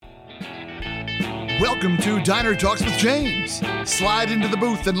Welcome to Diner Talks with James. Slide into the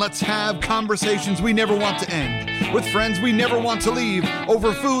booth and let's have conversations we never want to end, with friends we never want to leave,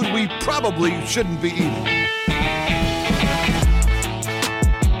 over food we probably shouldn't be eating.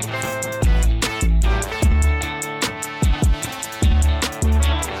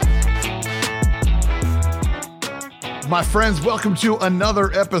 My friends, welcome to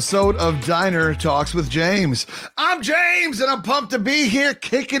another episode of Diner Talks with James. I'm James, and I'm pumped to be here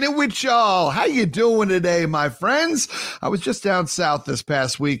kicking it with y'all. How you doing today, my friends? I was just down south this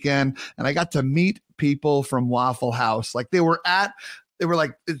past weekend, and I got to meet people from Waffle House. They were talking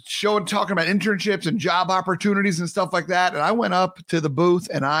about internships and job opportunities and stuff like that. And I went up to the booth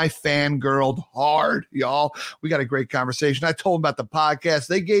and I fangirled hard, y'all. We got a great conversation. I told them about the podcast.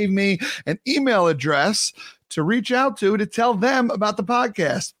 They gave me an email address to reach out to tell them about the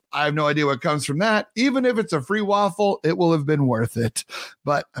podcast. I have no idea what comes from that. Even if it's a free waffle, it will have been worth it.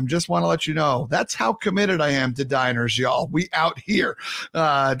 But I just want to let you know, that's how committed I am to diners, y'all. We out here.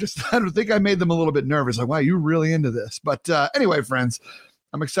 I don't think I made them a little bit nervous. Wow, you really into this. But anyway, friends,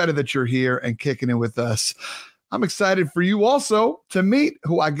 I'm excited that you're here and kicking it with us. I'm excited for you also to meet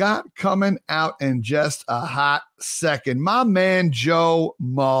who I got coming out in just a hot second. My man, Joe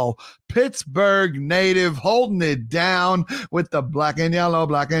Mull, Pittsburgh native, holding it down with the black and yellow,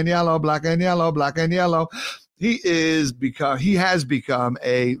 black and yellow, black and yellow, black and yellow. He has become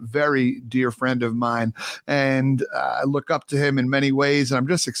a very dear friend of mine, and I look up to him in many ways, and I'm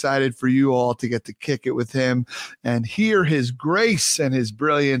just excited for you all to get to kick it with him and hear his grace and his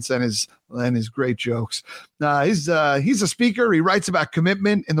brilliance and his great jokes. He's a speaker. He writes about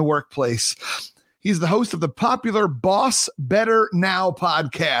commitment in the workplace. He's the host of the popular Boss Better Now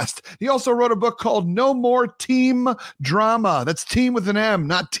podcast. He also wrote a book called No More Team Drama. That's team with an M,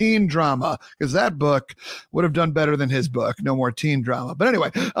 not teen drama, because that book would have done better than his book, No More Teen Drama. But anyway,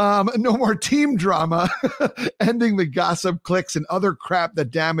 No More Team Drama, ending the gossip, cliques, and other crap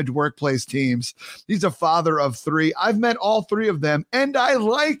that damage workplace teams. He's a father of three. I've met all three of them, and I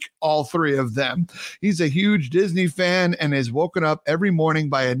like all three of them. He's a huge Disney fan and is woken up every morning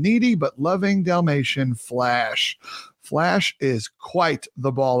by a needy but loving Dalmatian, Flash. Flash is quite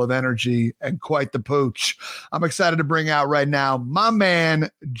the ball of energy and quite the pooch. I'm excited to bring out right now my man,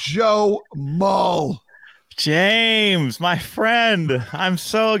 Joe Mull. James, my friend, I'm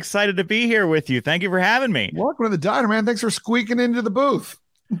so excited to be here with you. Thank you for having me. Welcome to the diner, man. Thanks for squeaking into the booth.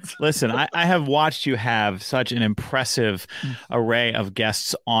 Listen, I have watched you have such an impressive array of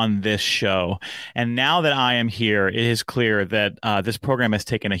guests on this show. And now that I am here, it is clear that this program has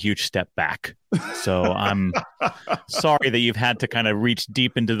taken a huge step back. So I'm sorry that you've had to kind of reach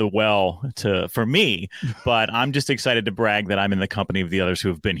deep into the well for me, but I'm just excited to brag that I'm in the company of the others who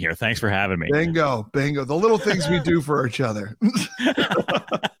have been here. Thanks for having me. Bingo. The little things we do for each other.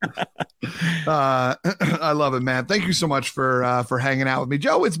 I love it, man. Thank you so much for hanging out with me,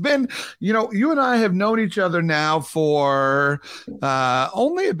 Joe. It's been, you and I have known each other now for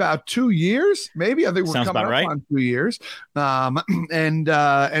only about 2 years, maybe. I think we're coming up on 2 years.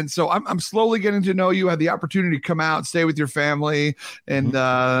 And so I'm slowly getting to know you. I had the opportunity to come out and stay with your family and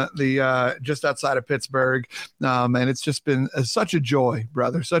the just outside of Pittsburgh, and it's just been such a joy,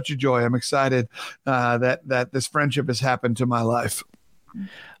 brother, such a joy. I'm excited that this friendship has happened to my life.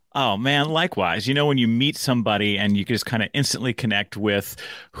 Oh, man, likewise. When you meet somebody and you just kind of instantly connect with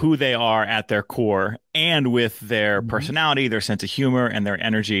who they are at their core and with their personality, their sense of humor, and their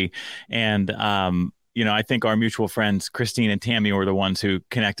energy. And, I think our mutual friends, Christine and Tammy, were the ones who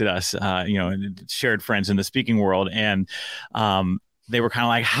connected us, shared friends in the speaking world. And they were kind of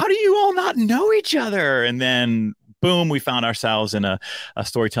like, how do you all not know each other? And then boom, we found ourselves in a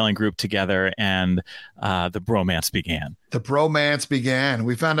storytelling group together, and the bromance began. The bromance began.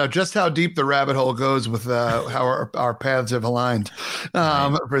 We found out just how deep the rabbit hole goes with how our paths have aligned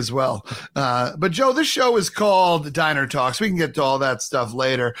as well. But Joe, this show is called Diner Talks. We can get to all that stuff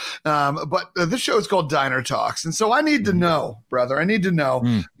later. But this show is called Diner Talks. And so I need to know, brother,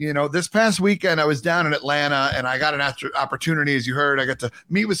 this past weekend I was down in Atlanta and I got an opportunity, as you heard, I got to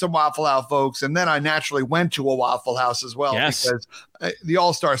meet with some Waffle House folks. And then I naturally went to a Waffle House as well, because the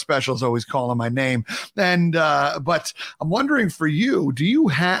All-Star Special is always calling my name. And but I'm wondering for you, do you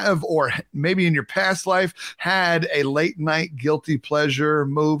have, or maybe in your past life, had a late night guilty pleasure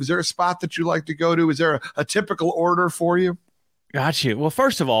move? Is there a spot that you like to go to? Is there a typical order for you? Got you. Well,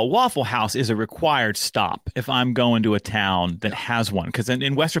 first of all, Waffle House is a required stop if I'm going to a town that has one. Because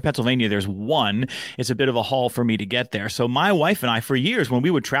in Western Pennsylvania, there's one. It's a bit of a haul for me to get there. So my wife and I, for years, when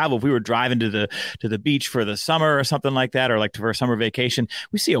we would travel, if we were driving to the beach for the summer or something like that, or like for a summer vacation,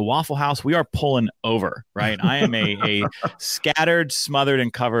 we see a Waffle House, we are pulling over, right? I am a scattered, smothered,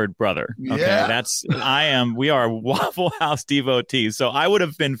 and covered brother. Okay, we are Waffle House devotees. So I would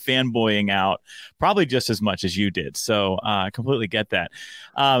have been fanboying out probably just as much as you did. So completely get that.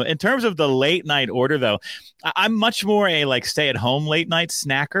 In terms of the late night order, though, I'm much more a like stay at home late night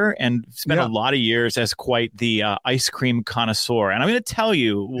snacker, and spent a lot of years as quite the ice cream connoisseur. And I'm going to tell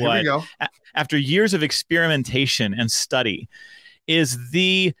you what, after years of experimentation and study, is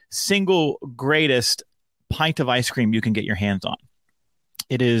the single greatest pint of ice cream you can get your hands on.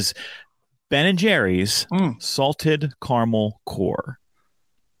 It is Ben & Jerry's salted caramel core.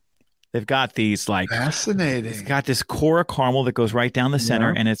 They've got these like fascinating. It's got this core of caramel that goes right down the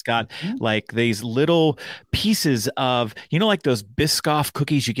center, and it's got like these little pieces of, like those Biscoff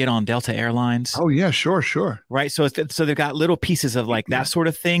cookies you get on Delta Airlines. Oh yeah, sure. Right, so they've got little pieces of like that sort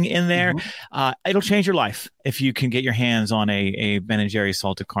of thing in there. It'll change your life if you can get your hands on a Ben & Jerry's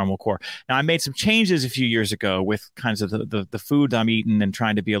salted caramel core. Now, I made some changes a few years ago with kinds of the food I'm eating and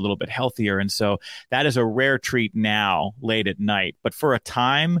trying to be a little bit healthier, and so that is a rare treat now late at night. But for a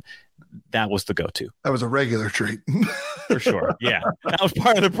time, that was the go-to. That was a regular treat. For sure. Yeah. That was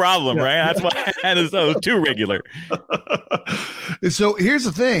part of the problem, right? That's why I had it was too regular. So here's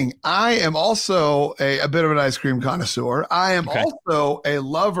the thing. I am also a bit of an ice cream connoisseur. I am also a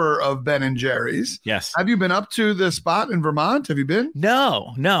lover of Ben & Jerry's. Yes. Have you been up to the spot in Vermont? Have you been?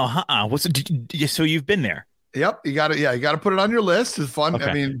 No. So you've been there? Yep, you got to. Yeah, you got to put it on your list. It's fun. Okay.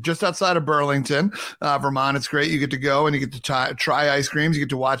 I mean, just outside of Burlington, Vermont. It's great. You get to go and you get to try ice creams. You get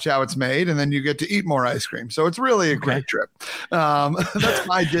to watch how it's made, and then you get to eat more ice cream. So it's really a great trip. That's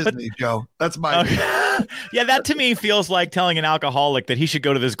my Disney, Joe. That's my. Yeah, that to me feels like telling an alcoholic that he should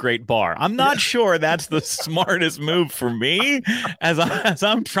go to this great bar. I'm not sure that's the smartest move for me, as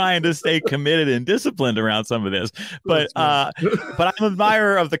I'm trying to stay committed and disciplined around some of this. But I'm an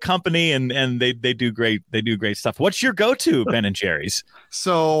admirer of the company, and they do great. They do great stuff. What's your go-to Ben & Jerry's?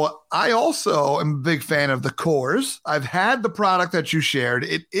 So I also am a big fan of the cores. I've had the product that you shared.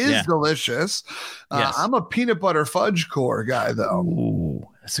 It is delicious. Yes. I'm a peanut butter fudge core guy, though. Ooh,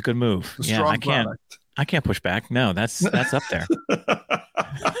 that's a good move. I can't push back. No, that's up there.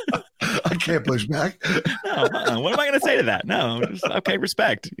 I can't push back. No, what am I going to say to that? No, just, okay,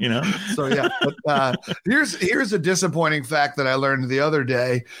 respect, So yeah, but here's a disappointing fact that I learned the other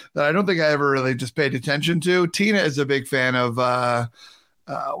day that I don't think I ever really just paid attention to. Tina is a big fan of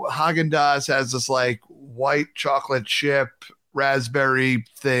Haagen-Dazs has this like white chocolate chip raspberry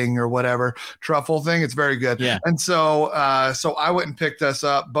thing or whatever truffle thing. It's very good. Yeah. And so I went and picked us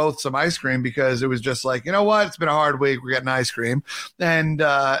up both some ice cream because it was just like, you know what? It's been a hard week. We're getting ice cream. And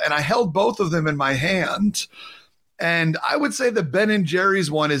I held both of them in my hand. And I would say the Ben &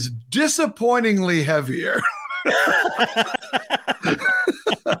 Jerry's one is disappointingly heavier.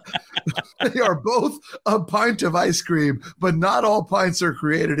 They are both a pint of ice cream, but not all pints are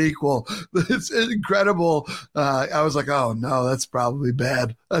created equal. It's incredible. I was like, oh no, that's probably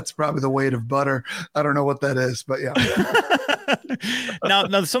bad. That's probably the weight of butter. I don't know what that is, but yeah.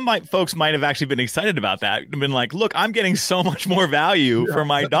 Now, some folks might have actually been excited about that. Been like, look, I'm getting so much more value for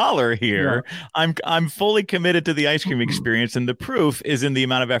my dollar here. Yeah. I'm fully committed to the ice cream experience, and the proof is in the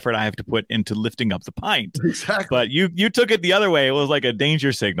amount of effort I have to put into lifting up the pint. Exactly. But you took it the other way. It was like a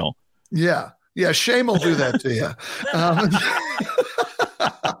danger signal. Yeah. Shame will do that to you.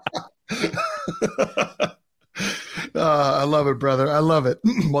 I love it, brother. I love it.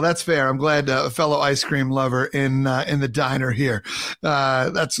 Well, that's fair. I'm glad a fellow ice cream lover in the diner here.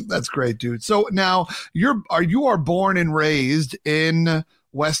 That's great, dude. So now you are born and raised in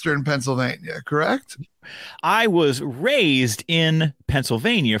Western Pennsylvania, correct? I was raised in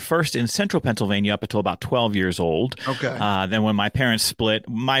Pennsylvania, first in central Pennsylvania up until about 12 years old. Okay. Then when my parents split,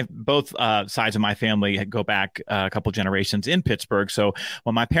 both sides of my family go back a couple generations in Pittsburgh. So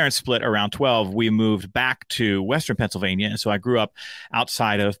when my parents split around 12, we moved back to Western Pennsylvania. And so I grew up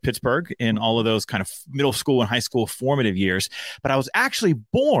outside of Pittsburgh in all of those kind of middle school and high school formative years. But I was actually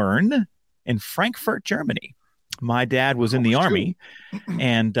born in Frankfurt, Germany. My dad was in the Army,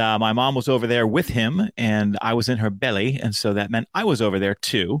 and my mom was over there with him, and I was in her belly, and so that meant I was over there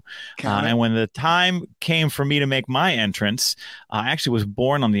too. And when the time came for me to make my entrance, I actually was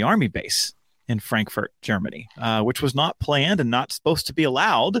born on the Army base. in Frankfurt, Germany, which was not planned and not supposed to be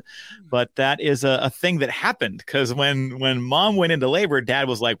allowed. But that is a thing that happened because when mom went into labor, dad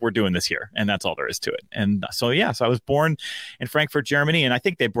was like, we're doing this here. And that's all there is to it. And so I was born in Frankfurt, Germany. And I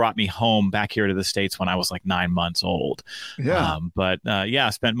think they brought me home back here to the States when I was like 9 months old. Yeah. I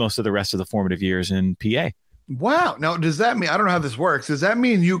spent most of the rest of the formative years in PA. Wow. Now, does that mean, I don't know how this works. Does that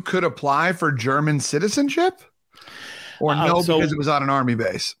mean you could apply for German citizenship? Or no, because it was on an army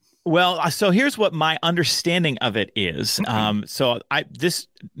base? Well, so here's what my understanding of it is. This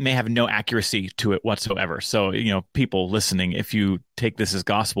may have no accuracy to it whatsoever. So, people listening, if you take this as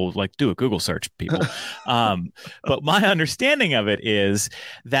gospel, like do a Google search, people. But my understanding of it is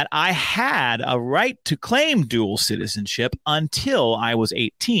that I had a right to claim dual citizenship until I was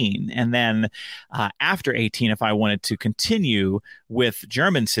 18. And then after 18, if I wanted to continue with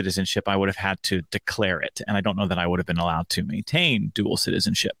German citizenship, I would have had to declare it. And I don't know that I would have been allowed to maintain dual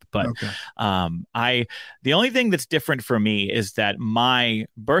citizenship. But the only thing that's different for me is that my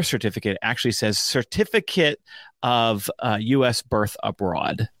birth certificate actually says certificate of U.S. birth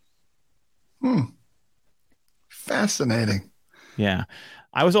abroad. Fascinating. Yeah.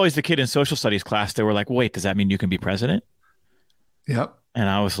 I was always the kid in social studies class. They were like, wait, does that mean you can be president? Yep. And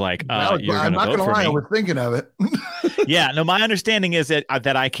I was like, I'm not going to lie, I was thinking of it. Yeah, no, my understanding is that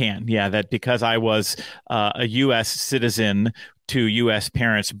I can. Yeah, that because I was a U.S. citizen to U.S.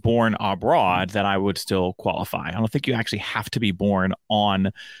 parents born abroad, that I would still qualify. I don't think you actually have to be born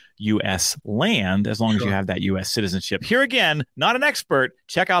on U.S. land as long as you have that U.S. citizenship. Here again, not an expert.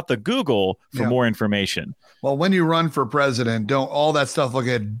 Check out the Google for more information. Well, when you run for president, don't all that stuff will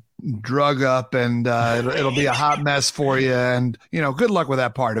get drug up and it'll be a hot mess for you. And, good luck with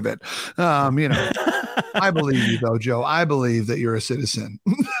that part of it. I believe you though, Joe. I believe that you're a citizen.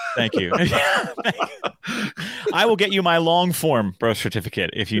 Thank you. I will get you my long form birth certificate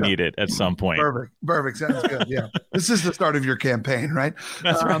if you need it at some point. Perfect. Sounds good. Yeah. This is the start of your campaign, right?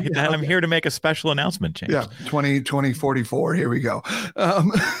 That's right. I'm here to make a special announcement, James. Yeah. 2044. Here we go.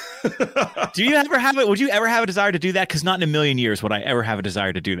 Do you ever have it? Would you ever have a desire to do that? Because not in a million years would I ever have a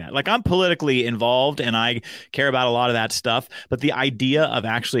desire to do that. Like, I'm politically involved and I care about a lot of that stuff. But the idea of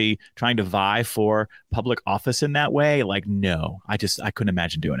actually trying to vie for public office in that way, like, no, I couldn't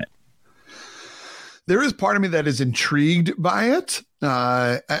imagine doing it. There is part of me that is intrigued by it.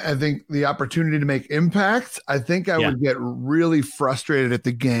 I think the opportunity to make impact, I think I would get really frustrated at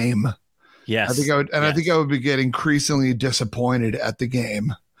the game. Yes. I think I would. And I think I would get increasingly disappointed at the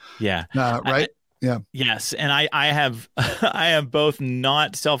game. Yeah. Right. Yeah. Yes. And I have both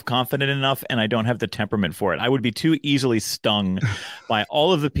not self-confident enough and I don't have the temperament for it. I would be too easily stung by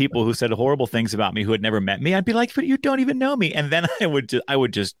all of the people who said horrible things about me who had never met me. I'd be like, but you don't even know me. And then I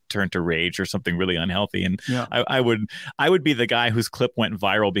would just turn to rage or something really unhealthy. And I would be the guy whose clip went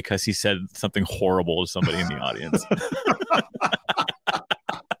viral because he said something horrible to somebody in the audience.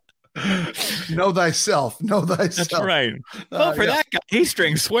 Know thyself. That's right. Well, for that guy, he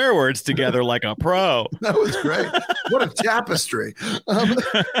strings swear words together like a pro. That was great. What a tapestry.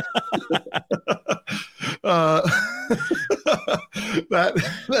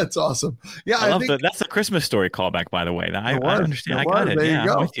 That's awesome. Yeah, I love that. That's a Christmas Story callback, by the way. I understand. I got it. There yeah, you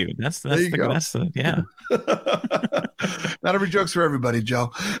go. I'm with you. That's yeah. Not every joke's for everybody,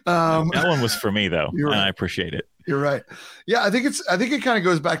 Joe. That one was for me though, and I appreciate it. You're right. Yeah, I think it kind of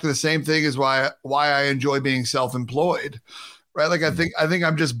goes back to the same thing as why I enjoy being self-employed. Right? Like I think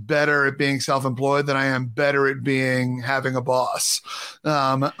I'm just better at being self-employed than I am better at having a boss. So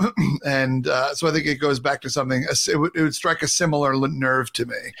I think it goes back to something, it would strike a similar nerve to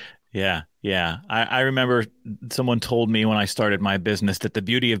me. Yeah. Yeah. I remember someone told me when I started my business that the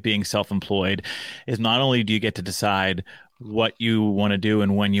beauty of being self-employed is not only do you get to decide what you want to do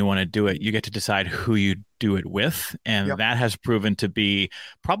and when you want to do it, you get to decide who you do it with. And that has proven to be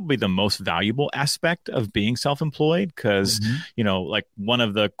probably the most valuable aspect of being self-employed because, like one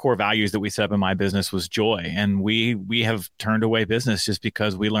of the core values that we set up in my business was joy. And we have turned away business just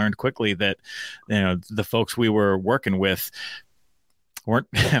because we learned quickly that, the folks we were working with weren't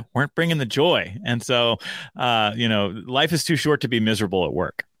bringing the joy. And so, life is too short to be miserable at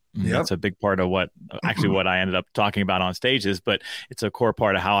work. Yep. That's a big part of what I ended up talking about on stages, but it's a core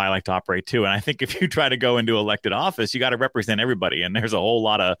part of how I like to operate too. And I think if you try to go into elected office, you got to represent everybody. And there's a whole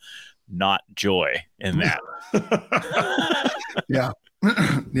lot of not joy in that. Yeah.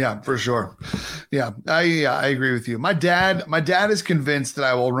 Yeah, for sure. Yeah, I agree with you. My dad is convinced that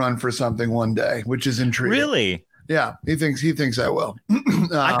I will run for something one day, which is intriguing. Really? Yeah, he thinks I will.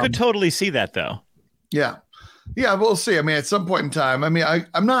 I could totally see that though. Yeah. Yeah, we'll see. I mean, at some point in time, I mean,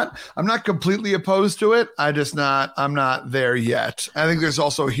 I'm not completely opposed to it. I'm not there yet. I think there's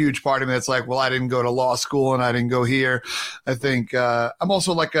also a huge part of me that's like, well, I didn't go to law school and I didn't go here. I think I'm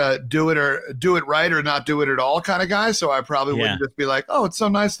also like a do it right or not do it at all kind of guy. So I probably wouldn't just be like, oh, it's so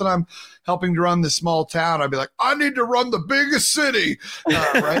nice that I'm helping to run this small town. I'd be like, I need to run the biggest city,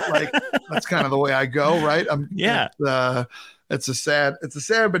 right? Like that's kind of the way I go, right? It's a sad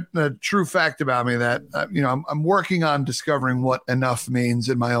but true fact about me that I'm working on discovering what enough means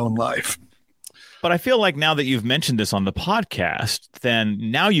in my own life. But I feel like now that you've mentioned this on the podcast, then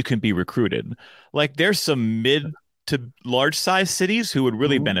now you can be recruited. Like there's some mid to large size cities who would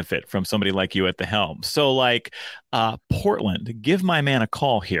really benefit from somebody like you at the helm. So like Portland, give my man a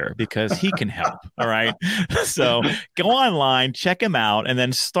call here because he can help. All right. So go online, check him out, and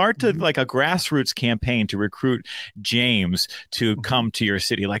then start to like a grassroots campaign to recruit James to come to your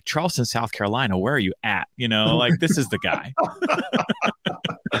city. Like Charleston, South Carolina, where are you at? Like this is the guy.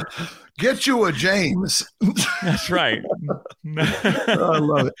 Get you a James. That's right. I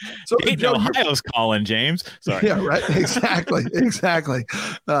love it. So Ohio's calling, James. Sorry. Yeah, right. Exactly.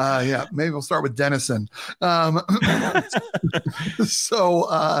 Yeah, maybe we'll start with Denison.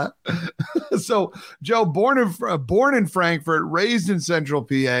 So Joe, born in Frankfort, raised in Central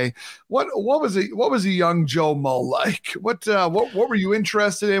PA. What was a young Joe Mull like? What were you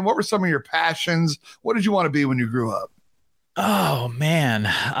interested in? What were some of your passions? What did you want to be when you grew up? Oh man.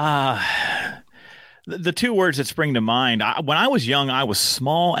 The two words that spring to mind, when I was young, I was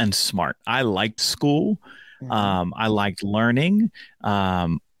small and smart. I liked school. I liked learning.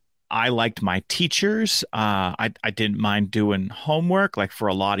 I liked my teachers. I didn't mind doing homework. Like for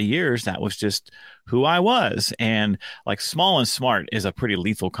a lot of years, that was just who I was. And like small and smart is a pretty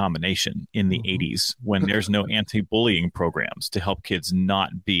lethal combination in the 80s when there's no anti-bullying programs to help kids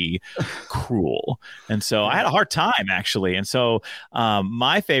not be cruel. And so I had a hard time actually. And so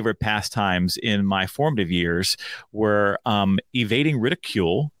my favorite pastimes in my formative years were evading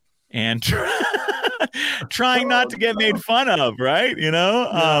ridicule and trying not to get made fun of, right?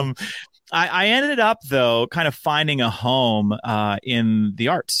 I ended up, though, kind of finding a home in the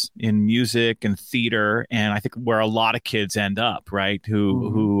arts, in music and theater, and I think where a lot of kids end up, right?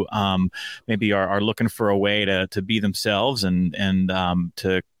 Who maybe are looking for a way to be themselves and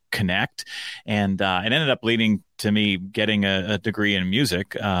to connect, and it ended up leading to me getting a degree in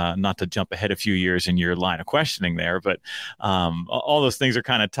music. Not to jump ahead a few years in your line of questioning there, but all those things are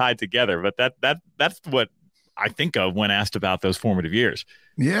kind of tied together. But that's what I think of when asked about those formative years.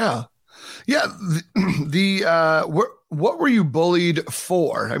 Yeah. What were you bullied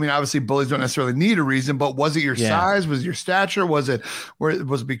for? I mean, obviously bullies don't necessarily need a reason, but was it your size? Was it your stature? Was it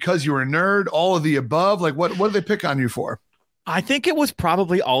because you were a nerd? All of the above? Like what did they pick on you for? I think it was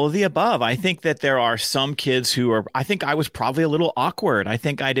probably all of the above. I think that there are some kids I think I was probably a little awkward. I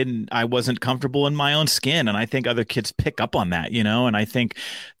think I wasn't comfortable in my own skin. And I think other kids pick up on that, and I think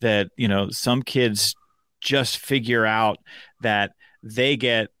that, some kids just figure out that they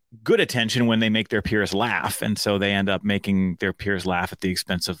get good attention when they make their peers laugh. And so they end up making their peers laugh at the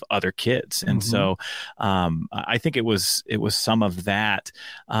expense of other kids. And so I think it was some of that.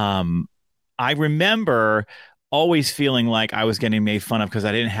 I remember always feeling like I was getting made fun of because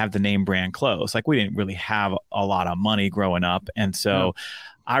I didn't have the name brand clothes. Like we didn't really have a lot of money growing up. And so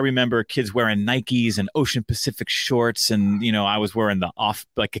I remember kids wearing Nikes and Ocean Pacific shorts. And, I was wearing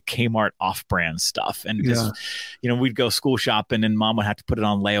like a Kmart off-brand stuff. And just, we'd go school shopping and mom would have to put it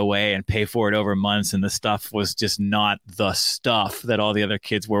on layaway and pay for it over months. And the stuff was just not the stuff that all the other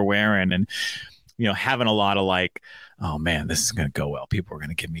kids were wearing. And, having a lot of like, oh man, this is going to go well. People are going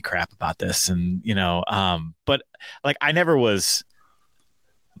to give me crap about this. And, but like, I never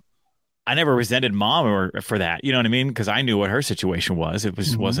resented mom for that. You know what I mean? Because I knew what her situation was. It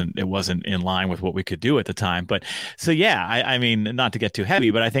was wasn't in line with what we could do at the time. But so, yeah, I mean, not to get too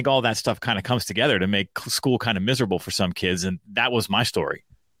heavy, but I think all that stuff kind of comes together to make school kind of miserable for some kids. And that was my story.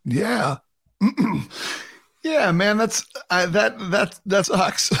 Yeah. Yeah, man, that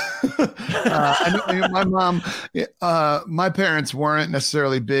sucks. My mom, my parents weren't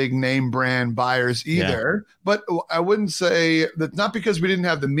necessarily big name brand buyers either, but I wouldn't say that not because we didn't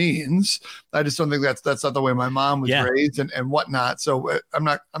have the means. I just don't think that's not the way my mom was raised and whatnot. So I'm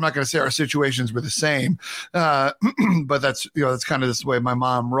not going to say our situations were the same, but that's kind of just the way my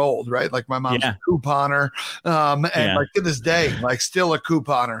mom rolled, right? Like my mom's a couponer, and like to this day, like still a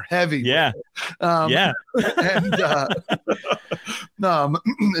couponer, heavy. Yeah. And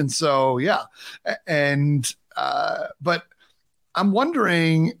and so but I'm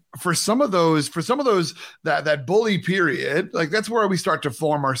wondering, for some of those that bully period, like that's where we start to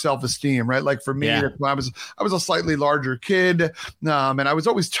form our self-esteem, right? Like for me, that's when I was a slightly larger kid, and I was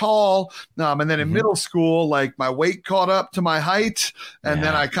always tall, and then in middle school, like my weight caught up to my height, and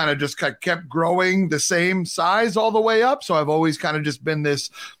then I kind of just kept growing the same size all the way up. So I've always kind of just been this,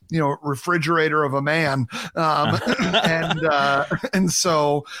 refrigerator of a man, and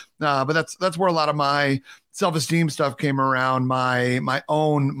so, but that's where a lot of my self-esteem stuff came around, my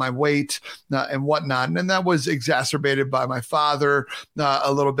weight and whatnot. And then that was exacerbated by my father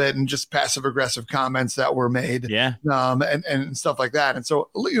a little bit, and just passive aggressive comments that were made, and stuff like that. And so,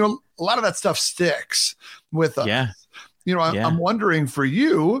 a lot of that stuff sticks with us. I'm wondering for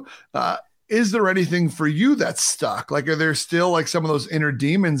you, is there anything for you that's stuck? Like, are there still like some of those inner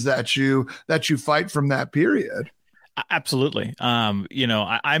demons that you fight from that period? Absolutely.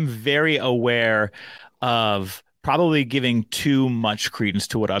 I'm very aware of probably giving too much credence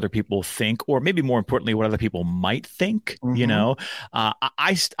to what other people think, or maybe more importantly, what other people might think.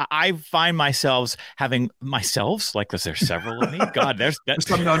 I find myself having like this. There's several of me. God, there's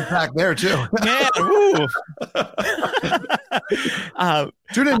something to unpack there too. Man,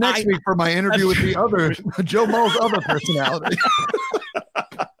 tune in next week for my interview with the other Joe Mull's other personality.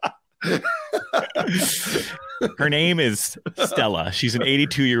 Her name is Stella. She's an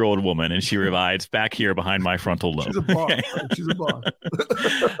 82-year-old woman, and she resides back here behind my frontal lobe. She's a boss. She's a boss.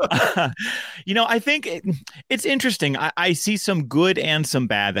 I think it's interesting. I see some good and some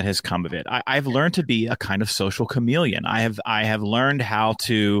bad that has come of it. I've learned to be a kind of social chameleon. I have learned how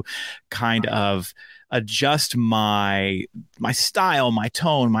to kind of adjust my style, my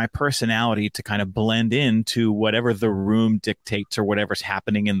tone, my personality to kind of blend into whatever the room dictates or whatever's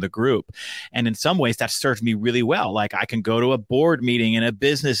happening in the group. And in some ways that serves me really well. Like I can go to a board meeting and a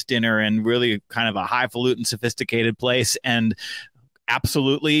business dinner and really kind of a highfalutin, sophisticated place and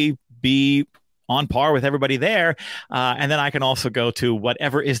absolutely be on par with everybody there. And then I can also go to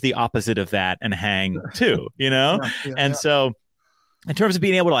whatever is the opposite of that and hang too, So in terms of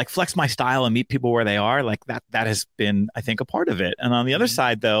being able to like flex my style and meet people where they are, like that has been, I think, a part of it. And on the other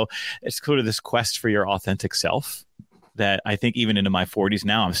side, though, it's sort of this quest for your authentic self that I think even into my 40s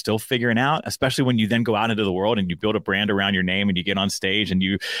now, I'm still figuring out, especially when you then go out into the world and you build a brand around your name and you get on stage and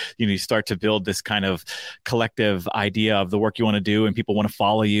you start to build this kind of collective idea of the work you want to do and people want to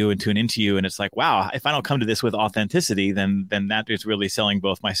follow you and tune into you. And it's like, wow, if I don't come to this with authenticity, then that is really selling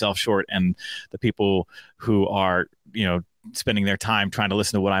both myself short and the people who are, spending their time trying to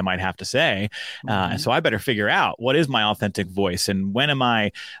listen to what I might have to say. And so I better figure out what is my authentic voice and when am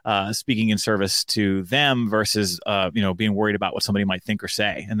I speaking in service to them versus, being worried about what somebody might think or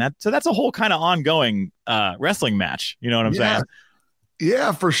say. And that's a whole kind of ongoing wrestling match. You know what I'm saying?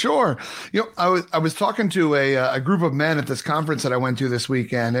 Yeah, for sure. I was talking to a group of men at this conference that I went to this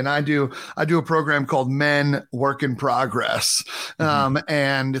weekend, and I do a program called Men Work in Progress,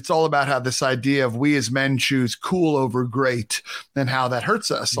 and it's all about how this idea of we as men choose cool over great, and how that hurts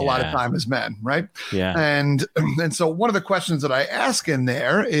us a lot of time as men, right? Yeah. And so one of the questions that I ask in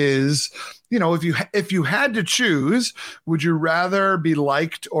there is, if you had to choose, would you rather be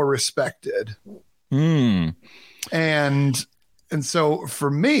liked or respected? And so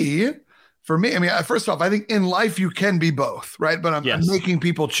for me, I mean, first off, I think in life you can be both, right? But I'm making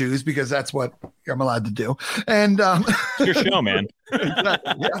people choose because that's what I'm allowed to do. And it's your show, man.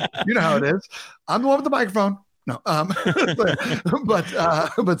 Exactly. Yeah, you know how it is. I'm the one with the microphone. No,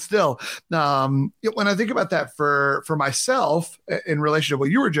 but still, when I think about that for myself in relation to what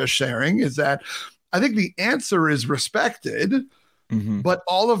you were just sharing, is that I think the answer is respected. But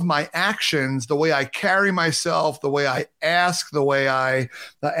all of my actions, the way I carry myself, the way I ask, the way I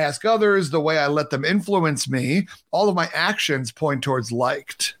ask others, the way I let them influence me, all of my actions point towards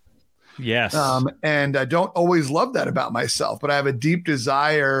liked. Yes. And I don't always love that about myself, but I have a deep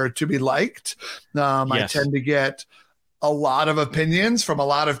desire to be liked. I tend to get a lot of opinions from a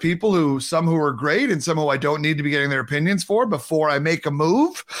lot of people some who are great and some who I don't need to be getting their opinions for before I make a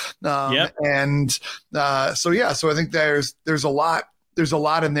move. And so I think there's a lot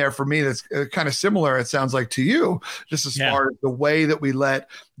in there for me that's kind of similar, it sounds like, to you, just as far as the way that we let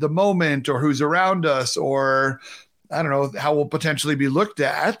the moment or who's around us or I don't know how we'll potentially be looked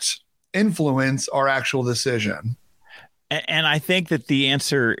at influence our actual decision. And I think that the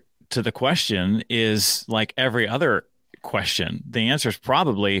answer to the question is like every other question. The answer is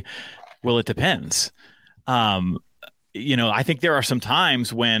probably, well, it depends. I think there are some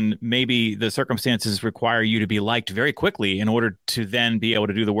times when maybe the circumstances require you to be liked very quickly in order to then be able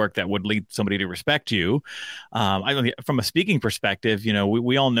to do the work that would lead somebody to respect you. From a speaking perspective,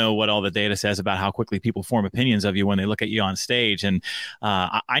 we all know what all the data says about how quickly people form opinions of you when they look at you on stage. And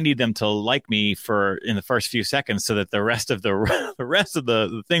I need them to like me in the first few seconds so that the rest of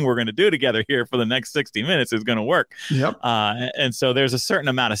the thing we're going to do together here for the next 60 minutes is going to work. Yep. And so there's a certain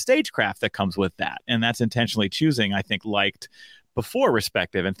amount of stagecraft that comes with that. And that's intentionally choosing, I think, liked before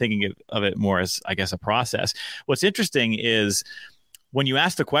respective, and thinking of it more as, I guess, a process. What's interesting is when you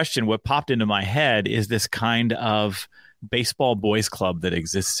asked the question, what popped into my head is this kind of baseball boys club that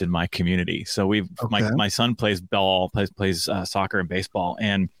exists in my community. So my son plays ball, plays soccer and baseball,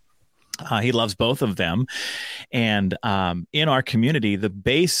 and he loves both of them. And in our community, the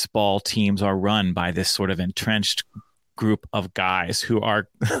baseball teams are run by this sort of entrenched group of guys who are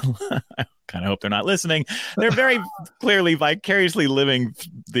I kind of hope they're not listening. They're very clearly vicariously living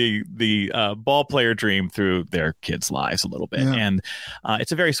the ball player dream through their kids' lives a little bit. Yeah. And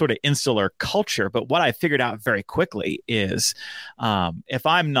it's a very sort of insular culture. But what I figured out very quickly is if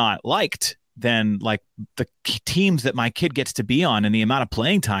I'm not liked, then like the teams that my kid gets to be on and the amount of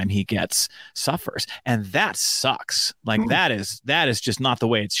playing time he gets suffers. And that sucks. Like that is just not the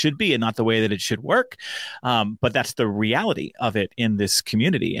way it should be and not the way that it should work. But that's the reality of it in this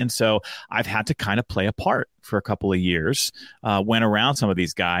community. And so I've had to kind of play a part for a couple of years, went around some of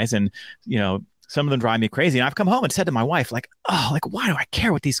these guys, and, some of them drive me crazy. And I've come home and said to my wife, like, why do I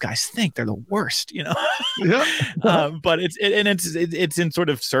care what these guys think? They're the worst, Yeah. But it's in sort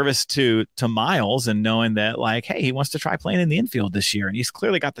of service to Miles, and knowing that, like, hey, he wants to try playing in the infield this year, and he's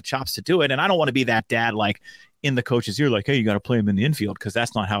clearly got the chops to do it. And I don't want to be that dad, like, in the coach's ear, like, hey, you got to play him in the infield, because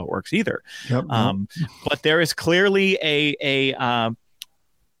that's not how it works either. Yep. But there is clearly a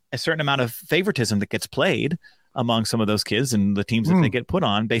certain amount of favoritism that gets played among some of those kids and the teams that they get put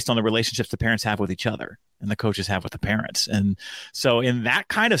on based on the relationships the parents have with each other and the coaches have with the parents. And so in that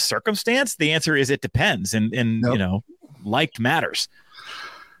kind of circumstance, the answer is it depends. And liked matters.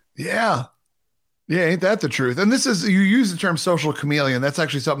 Yeah. Yeah, ain't that the truth? And you use the term social chameleon. That's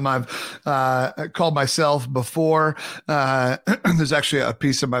actually something I've called myself before. There's actually a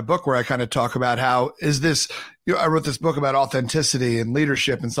piece of my book where I kind of talk about how I wrote this book about authenticity and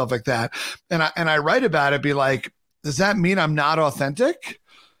leadership and stuff like that. And I write about it, be like, does that mean I'm not authentic?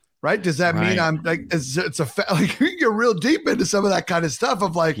 Right? Does that mean I'm like, like you're real deep into some of that kind of stuff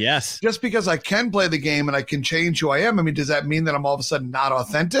of like, yes, just because I can play the game and I can change who I am. I mean, does that mean that I'm all of a sudden not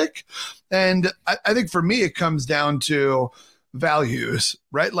authentic? And I think for me, it comes down to values,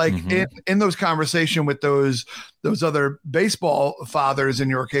 right? Like in those conversations with those other baseball fathers in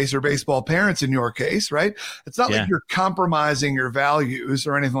your case, or baseball parents in your case, right? It's not like you're compromising your values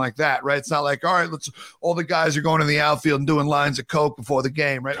or anything like that, right? It's not like, all right, all the guys are going in the outfield and doing lines of Coke before the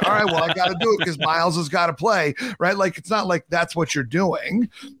game, right? All right, well, I got to do it because Miles has got to play, right? Like, it's not like that's what you're doing.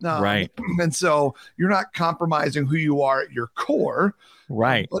 Right. And so you're not compromising who you are at your core.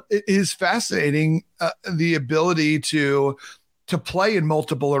 Right. But it is fascinating, the ability to play in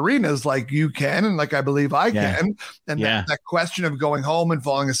multiple arenas like you can, and like I believe I can. And that question of going home and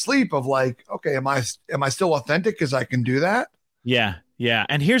falling asleep of like, okay, am I still authentic because I can do that? Yeah. Yeah.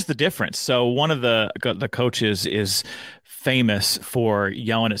 And here's the difference. So one of the coaches is famous for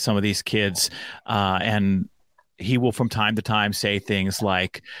yelling at some of these kids, and he will from time to time say things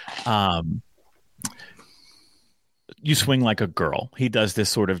like, you swing like a girl. He does this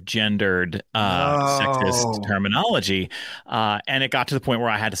sort of gendered, sexist terminology. And it got to the point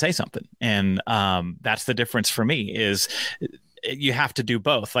where I had to say something. And that's the difference for me is you have to do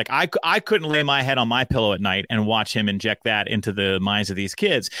both. Like I couldn't lay my head on my pillow at night and watch him inject that into the minds of these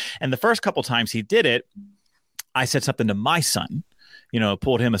kids. And the first couple times he did it, I said something to my son,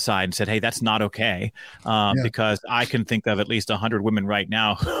 pulled him aside and said, hey, that's not okay. Because I can think of at least 100 women right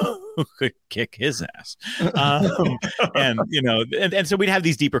now who could kick his ass. And so we'd have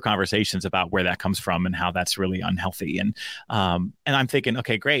these deeper conversations about where that comes from and how that's really unhealthy. And I'm thinking,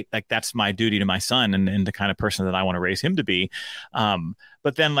 okay, great. Like that's my duty to my son and the kind of person that I want to raise him to be.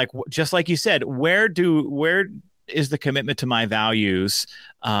 But then just like you said, where is the commitment to my values,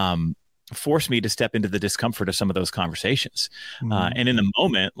 force me to step into the discomfort of some of those conversations. And in the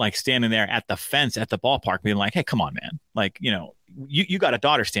moment, like standing there at the fence at the ballpark being like, hey, come on, man. Like, you got a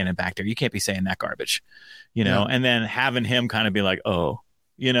daughter standing back there. You can't be saying that garbage, and then having him kind of be like, oh,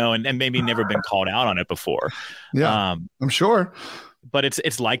 and maybe never been called out on it before. Yeah, I'm sure. But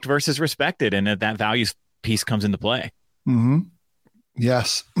it's liked versus respected. And that values piece comes into play. Mm-hmm.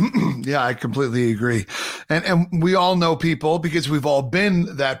 Yes. Yeah, I completely agree. And we all know people because we've all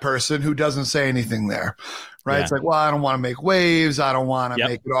been that person who doesn't say anything there, right? Yeah. It's like, well, I don't want to make waves. I don't want to Yep.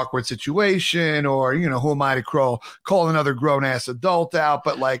 make an awkward situation, or, who am I to call another grown ass adult out?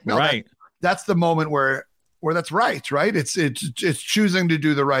 But like, no, Right. that's the moment where that's right? It's choosing to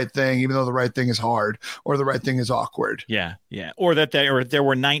do the right thing, even though the right thing is hard or the right thing is awkward. Yeah, yeah. Or that there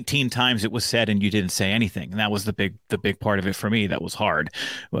were 19 times it was said and you didn't say anything, and that was the big part of it for me. That was hard,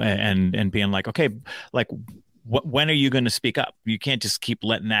 and being like, okay, like when are you going to speak up? You can't just keep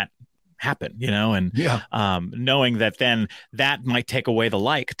letting that happen, and knowing that then that might take away the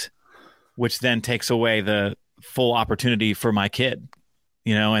liked, which then takes away the full opportunity for my kid.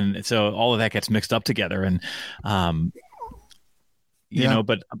 And so all of that gets mixed up together, and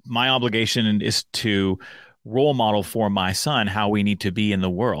but my obligation is to role model for my son how we need to be in the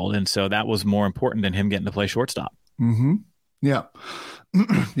world, and so that was more important than him getting to play shortstop. Mm-hmm. Yeah,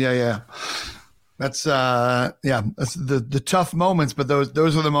 yeah. That's that's the tough moments, but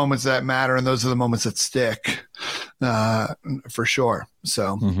those are the moments that matter, and those are the moments that stick, for sure.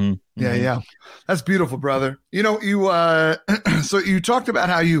 So yeah, that's beautiful, brother. You so you talked about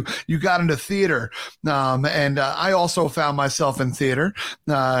how you got into theater, and I also found myself in theater,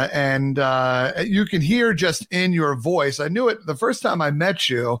 and you can hear just in your voice. I knew it the first time I met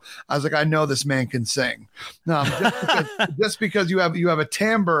you. I was like, I know this man can sing, just because you have a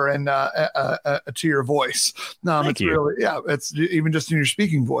timbre and to your voice. Thank it's you. really, it's even just in your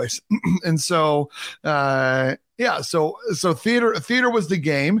speaking voice, and so. So theater was the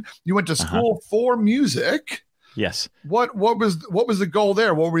game. You went to school for music. Yes. What was the goal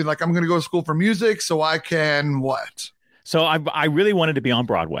there? What were you like? I'm going to go to school for music so I can what? So I really wanted to be on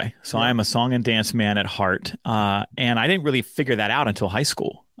Broadway. So I am a song and dance man at heart, and I didn't really figure that out until high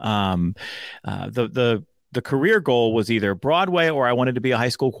school. The career goal was either Broadway or I wanted to be a high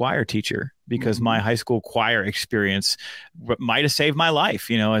school choir teacher, because my high school choir experience might have saved my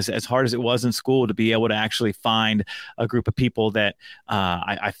life, as hard as it was in school, to be able to actually find a group of people that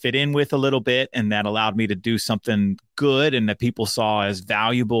I fit in with a little bit, and that allowed me to do something good and that people saw as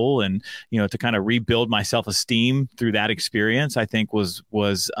valuable, and, to kind of rebuild my self-esteem through that experience, I think was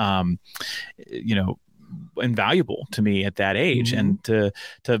invaluable to me at that age. And to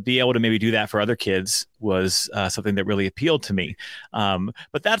be able to maybe do that for other kids was something that really appealed to me.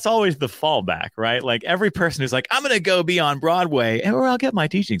 But that's always the fallback, right? Like every person who's like, I'm going to go be on Broadway or I'll get my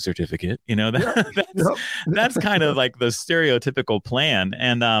teaching certificate. That's kind of like the stereotypical plan.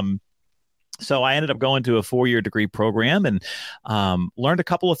 And so I ended up going to a 4-year degree program and learned a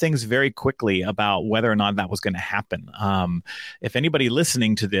couple of things very quickly about whether or not that was going to happen. If anybody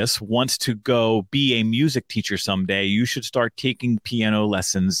listening to this wants to go be a music teacher someday, you should start taking piano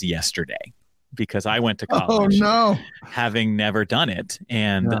lessons yesterday, because I went to college having never done it.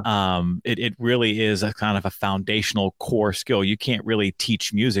 And it really is a kind of a foundational core skill. You can't really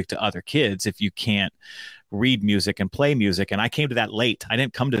teach music to other kids if you can't read music and play music. And I came to that late. I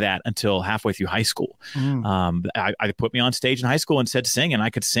didn't come to that until halfway through high school. I put me on stage in high school and said sing, and I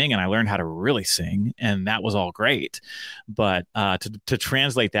could sing, and I learned how to really sing, and that was all great. But to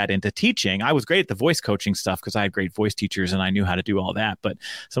translate that into teaching, I was great at the voice coaching stuff because I had great voice teachers and I knew how to do all that. But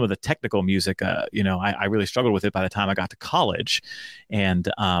some of the technical music, I really struggled with it by the time I got to college. And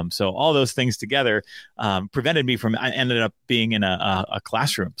so all those things together prevented me from, I ended up being in a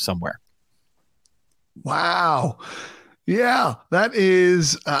classroom somewhere. Wow. Yeah, that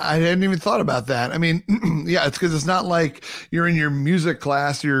is, I hadn't even thought about that. I mean, it's because it's not like you're in your music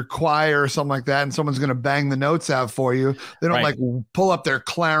class, your choir or something like that, and someone's going to bang the notes out for you. They don't like pull up their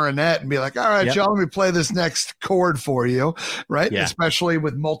clarinet and be like, all right, y'all, let me play this next chord for you. Right. Yeah. Especially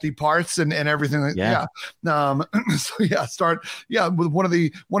with multi-parts and everything. With one of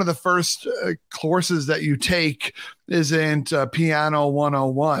the first courses that you take isn't Piano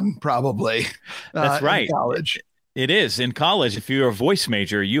 101, probably. That's right. In college. It is. In college, if you're a voice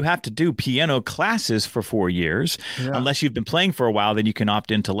major, you have to do piano classes for 4 years. Unless you've been playing for a while, then you can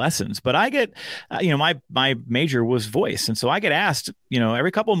opt into lessons. But I get, my major was voice. And so I get asked,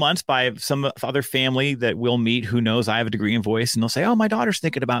 every couple of months by some other family that we'll meet who knows I have a degree in voice. And they'll say, oh, my daughter's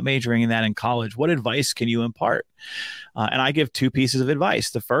thinking about majoring in that in college. What advice can you impart? And I give 2 pieces of advice.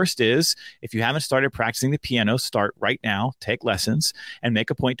 The first is, if you haven't started practicing the piano, start right now, take lessons, and make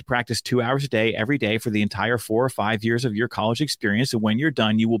a point to practice 2 hours a day, every day for the entire 4 or 5 years of your college experience. And when you're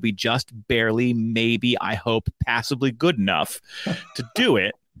done, you will be just barely, maybe, I hope, passably good enough to do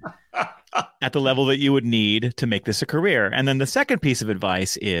it at the level that you would need to make this a career. And then the second piece of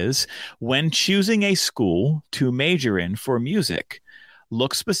advice is, when choosing a school to major in for music,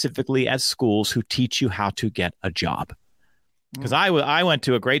 look specifically at schools who teach you how to get a job. Because I went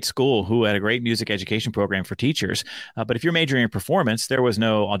to a great school who had a great music education program for teachers. But if you're majoring in performance, there was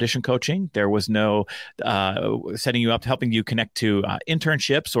no audition coaching. There was no setting you up, helping you connect to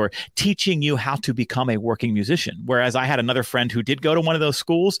internships or teaching you how to become a working musician. Whereas I had another friend who did go to one of those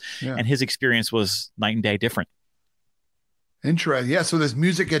schools, and his experience was night and day different. Interesting. Yeah. So there's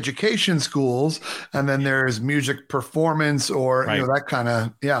music education schools, and then there's music performance, or that kind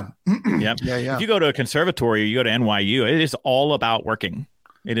of Yeah. Yeah. If you go to a conservatory, you go to NYU, it is all about working.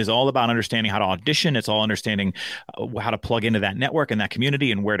 It is all about understanding how to audition. It's all understanding how to plug into that network and that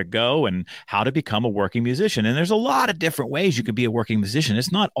community and where to go and how to become a working musician. And there's a lot of different ways you can be a working musician.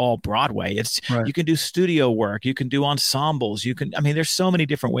 It's not all Broadway. You can do studio work. You can do ensembles. There's so many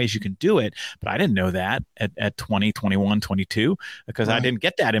different ways you can do it. But I didn't know that at 20, 21, 22, because I didn't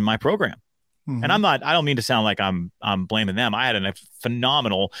get that in my program. Mm-hmm. And I don't mean to sound like I'm blaming them. I had a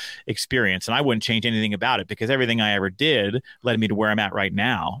phenomenal experience, and I wouldn't change anything about it, because everything I ever did led me to where I'm at right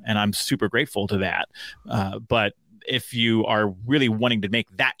now. And I'm super grateful to that. But if you are really wanting to make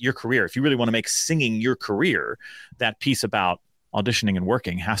that your career, if you really want to make singing your career, that piece about auditioning and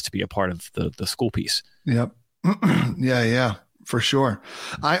working has to be a part of the school piece. Yep. Yeah. For sure.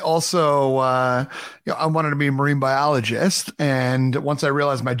 I also, I wanted to be a marine biologist. And once I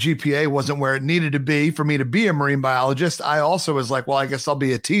realized my GPA wasn't where it needed to be for me to be a marine biologist, I also was like, well, I guess I'll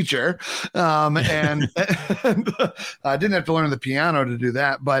be a teacher. And I didn't have to learn the piano to do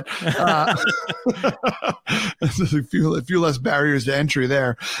that, but there's a few less barriers to entry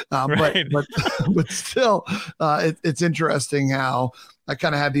there. But still, it's interesting how I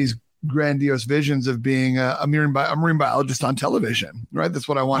kind of had these grandiose visions of being a marine biologist on television, right? That's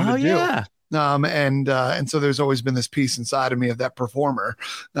what I wanted to do. Yeah. And so there's always been this piece inside of me of that performer.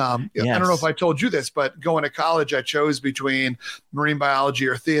 Yes. I don't know if I told you this, but going to college, I chose between marine biology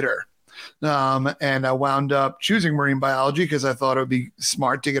or theater. And I wound up choosing marine biology because I thought it would be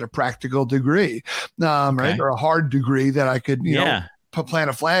smart to get a practical degree, right? Or a hard degree that I could, plant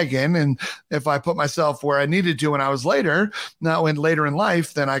a flag in. And if I put myself where I needed to when I was later in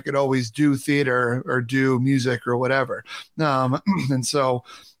life, then I could always do theater or do music or whatever. And so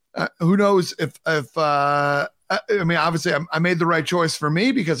who knows if obviously I made the right choice for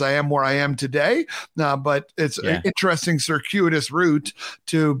me because I am where I am today. But it's an interesting circuitous route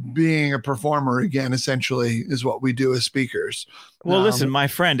to being a performer again, essentially, is what we do as speakers. Well, listen, my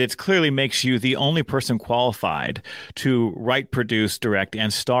friend, it clearly makes you the only person qualified to write, produce, direct,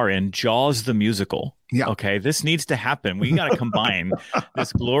 and star in Jaws the musical. Yeah. Okay, this needs to happen. We got to combine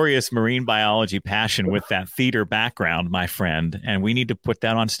this glorious marine biology passion with that theater background, my friend, and we need to put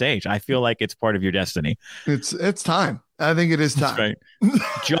that on stage. I feel like it's part of your destiny. It's time. I think it is time. That's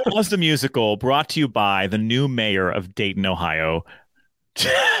right. Jaws the musical, brought to you by the new mayor of Dayton, Ohio.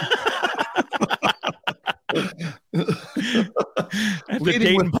 At the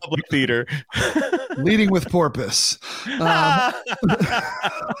Dayton Public Theater. Leading with porpoise. I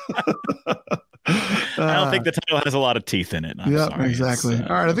don't think the title has a lot of teeth in it. Yeah, exactly.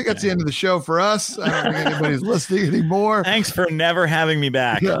 All right. I think that's the end of the show for us. I don't think anybody's listening anymore. Thanks for never having me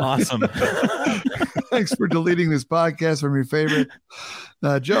back. Yeah. Awesome. Thanks for deleting this podcast from your favorite.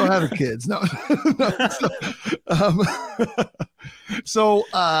 Joe, have the kids. No. So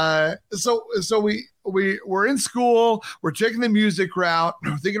we're in school. We're taking the music route.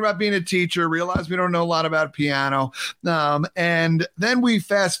 We're thinking about being a teacher. Realize we don't know a lot about piano. And then we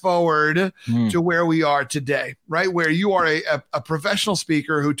fast forward to where we are today, right? Where you are a professional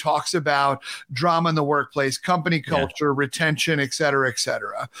speaker who talks about drama in the workplace, company culture, retention, et cetera, et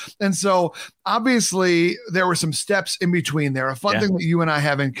cetera. And so obviously there were some steps in between there. A fun thing that you and I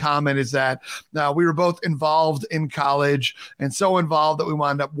have in common is that we were both involved in college, and so involved that we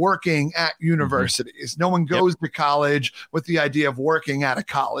wound up working at universities. No one goes to college with the idea of working at a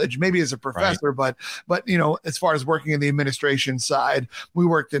college, maybe as a professor, but as far as working in the administration side, we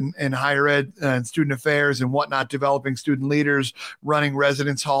worked in higher ed and student affairs and whatnot, developing student leaders, running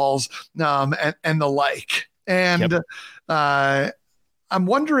residence halls, and the like. And I'm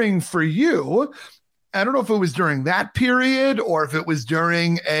wondering for you, I don't know if it was during that period or if it was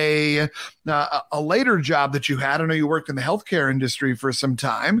during a later job that you had. I know you worked in the healthcare industry for some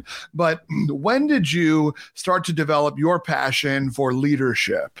time, but when did you start to develop your passion for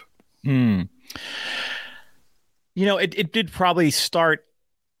leadership? It did probably start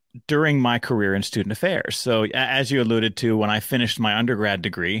during my career in student affairs. So as you alluded to, when I finished my undergrad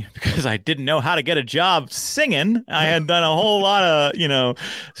degree, because I didn't know how to get a job singing, I had done a whole lot of,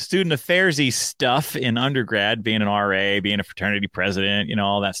 student affairs-y stuff in undergrad, being an RA, being a fraternity president,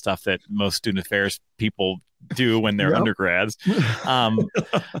 all that stuff that most student affairs people do when they're undergrads. I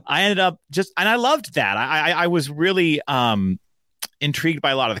ended up and I loved that. I was really, intrigued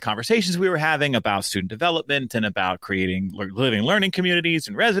by a lot of the conversations we were having about student development and about creating living learning communities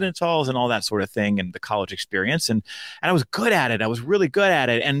and residence halls and all that sort of thing, and the college experience. And I was good at it. I was really good at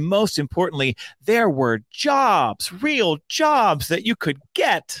it. And most importantly, there were jobs, real jobs that you could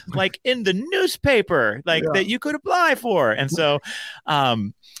get, like in the newspaper, like that you could apply for. And so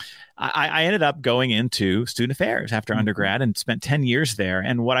I ended up going into student affairs after undergrad and spent 10 years there.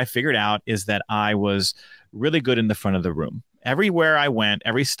 And what I figured out is that I was really good in the front of the room. Everywhere I went,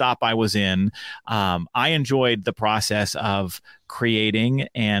 every stop I was in, I enjoyed the process of creating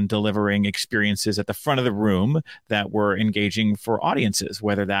and delivering experiences at the front of the room that were engaging for audiences,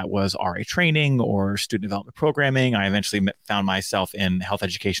 whether that was RA training or student development programming. I eventually found myself in health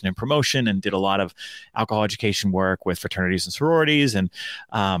education and promotion and did a lot of alcohol education work with fraternities and sororities, and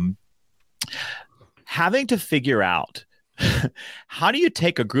having to figure out how do you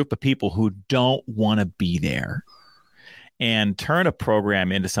take a group of people who don't want to be there and turn a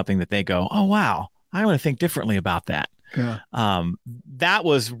program into something that they go, oh, wow, I want to think differently about that. Yeah. That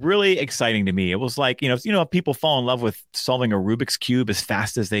was really exciting to me. It was like, people fall in love with solving a Rubik's Cube as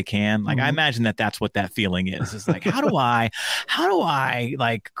fast as they can. Like, I imagine that's what that feeling is. It's like, how do I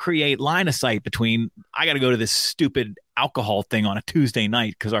like create line of sight between, I got to go to this stupid alcohol thing on a Tuesday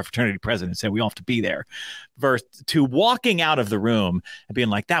night because our fraternity president said we all have to be there, versus to walking out of the room and being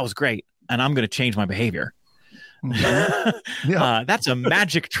like, that was great, and I'm going to change my behavior. That's a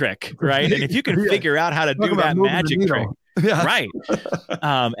magic trick, right? And if you can figure out how to do that magic trick, right?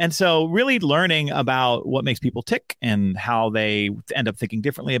 And so really learning about what makes people tick and how they end up thinking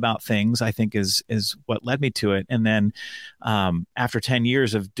differently about things, I think is what led me to it. And then after 10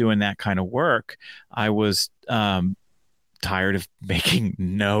 years of doing that kind of work, I was tired of making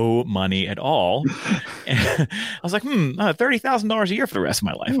no money at all. And I was like, $30,000 a year for the rest of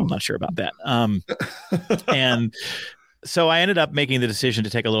my life. I'm not sure about that. And so I ended up making the decision to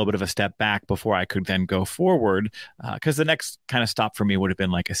take a little bit of a step back before I could then go forward, because the next kind of stop for me would have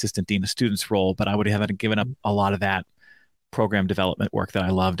been like assistant dean of students role, but I would have given up a lot of that program development work that I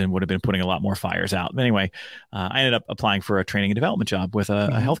loved and would have been putting a lot more fires out. But anyway, I ended up applying for a training and development job with a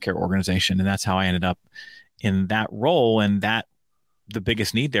healthcare organization. And that's how I ended up in that role. And that the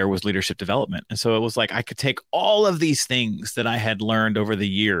biggest need there was leadership development. And so it was like I could take all of these things that I had learned over the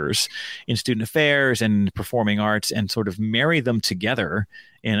years in student affairs and performing arts and sort of marry them together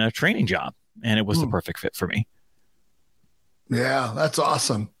in a training job. And it was the perfect fit for me. Yeah, that's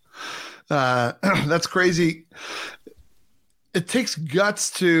awesome. That's crazy. It takes guts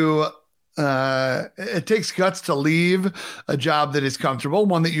to leave a job that is comfortable,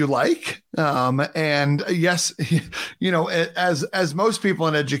 one that you like. And yes, as most people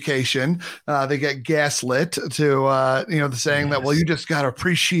in education, they get gaslit to, the saying that, well, you just got to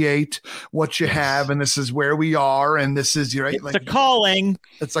appreciate what you have. And this is where we are. And this is right. It's a calling.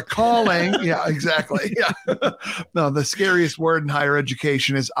 It's a calling. Yeah, exactly. Yeah. No, the scariest word in higher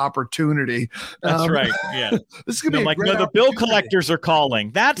education is opportunity. That's right. Yeah. This is going to be like, no, the bill collectors are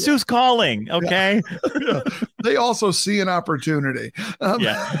calling. That's who's calling. Okay. Yeah. They also see an opportunity. But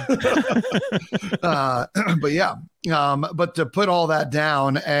to put all that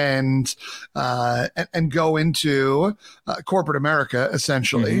down and go into corporate America,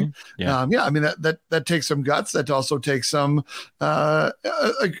 essentially. That takes some guts. That also takes some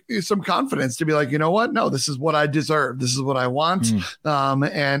confidence to be like, you know what? No, this is what I deserve. This is what I want.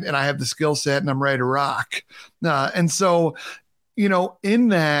 And I have the skill set and I'm ready to rock. And so, in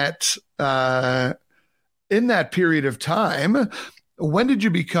that period of time, when did you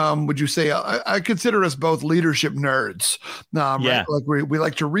become, would you say, I consider us both leadership nerds, right? Like we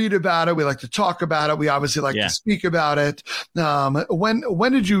like to read about it. We like to talk about it. We obviously like to speak about it.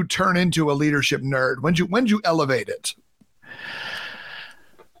 When did you turn into a leadership nerd? When did you elevate it?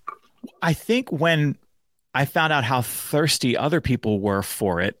 I think when I found out how thirsty other people were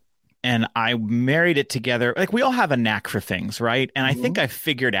for it, and I married it together. Like, we all have a knack for things, right? And I think I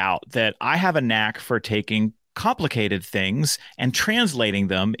figured out that I have a knack for taking complicated things and translating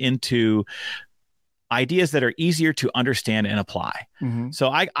them into ideas that are easier to understand and apply.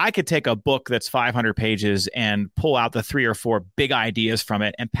 So I could take a book that's 500 pages and pull out the 3 or 4 big ideas from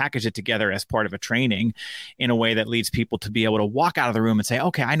it and package it together as part of a training in a way that leads people to be able to walk out of the room and say,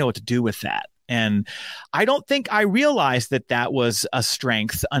 okay, I know what to do with that. And I don't think I realized that was a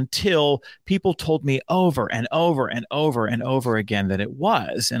strength until people told me over and over and over and over again that it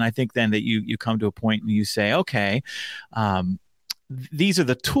was. And I think then that you come to a point and you say, okay, these are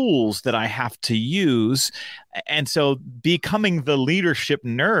the tools that I have to use. And so becoming the leadership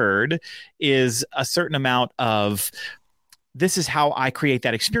nerd is a certain amount of, this is how I create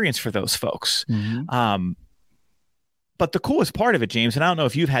that experience for those folks. But the coolest part of it, James, and I don't know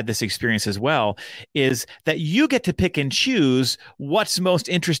if you've had this experience as well, is that you get to pick and choose what's most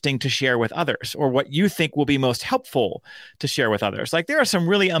interesting to share with others, or what you think will be most helpful to share with others. Like, there are some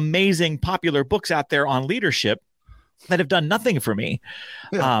really amazing popular books out there on leadership that have done nothing for me.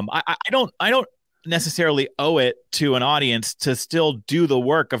 Yeah. I don't necessarily owe it to an audience to still do the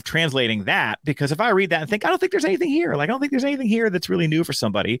work of translating that, because if I read that and think, I don't think there's anything here, like, I don't think there's anything here that's really new for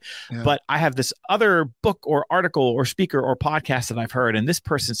somebody. Yeah. But I have this other book or article or speaker or podcast that I've heard, and this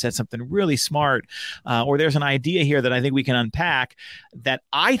person said something really smart, or there's an idea here that I think we can unpack that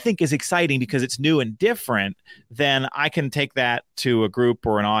I think is exciting because it's new and different. Then I can take that to a group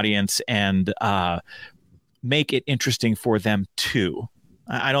or an audience and make it interesting for them too.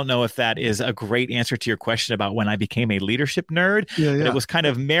 I don't know if that is a great answer to your question about when I became a leadership nerd. Yeah. But it was kind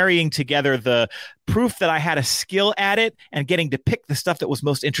of marrying together the proof that I had a skill at it and getting to pick the stuff that was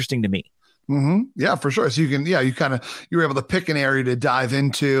most interesting to me. Mm-hmm. Yeah, for sure. So you were able to pick an area to dive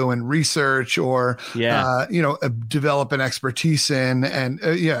into and research, or develop an expertise in, and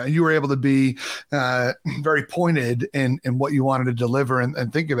you were able to be very pointed in what you wanted to deliver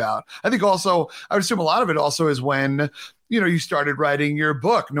and think about. I think also, I would assume a lot of it also is when you started writing your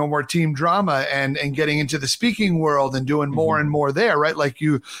book, No More Team Drama, and getting into the speaking world and doing more and more there, right? Like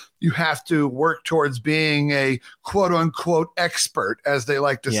you have to work towards being a quote unquote expert, as they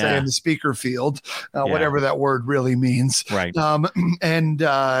like to say in the speaker field, whatever that word really means. Right. So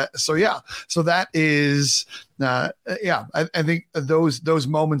that is, I think those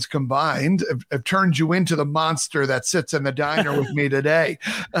moments combined have turned you into the monster that sits in the diner with me today.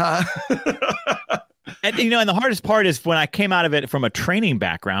 And the hardest part is when I came out of it from a training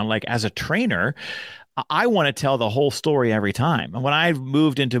background, like as a trainer, I want to tell the whole story every time. And when I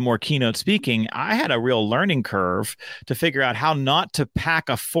moved into more keynote speaking, I had a real learning curve to figure out how not to pack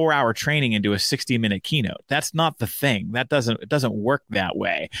a 4-hour training into a 60-minute keynote. That's not the thing. It doesn't work that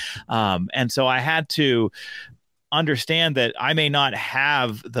way. And so I had to understand that I may not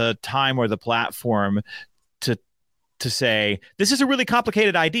have the time or the platform to say, this is a really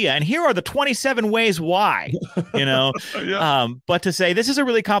complicated idea, and here are the 27 ways why, but to say, this is a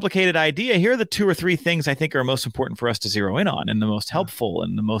really complicated idea, here are the 2 or 3 things I think are most important for us to zero in on, and the most helpful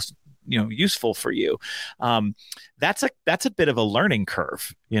and the most useful for you. That's a bit of a learning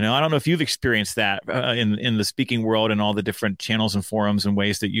curve. I don't know if you've experienced that in the speaking world and all the different channels and forums and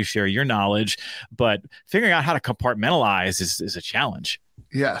ways that you share your knowledge, but figuring out how to compartmentalize is a challenge.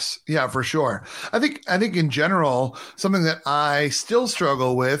 Yes. Yeah, for sure. I think in general, something that I still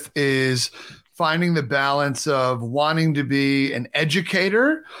struggle with is finding the balance of wanting to be an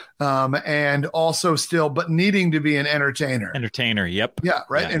educator, and also but needing to be an entertainer. Yep. Yeah.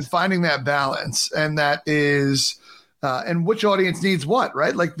 Right. Yes. And finding that balance, and that is, and which audience needs what,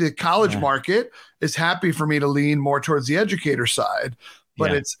 right? Like the college market is happy for me to lean more towards the educator side,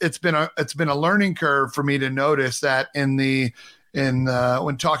 but it's been a learning curve for me to notice that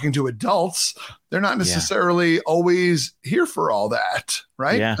when talking to adults, they're not necessarily always here for all that,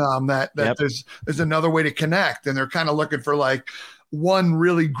 right? Yeah. There's another way to connect, and they're kind of looking for like one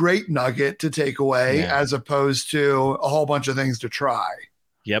really great nugget to take away, as opposed to a whole bunch of things to try.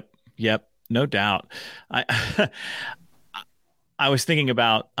 Yep. No doubt. I was thinking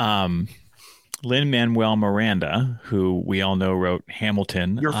about Lin-Manuel Miranda, who we all know wrote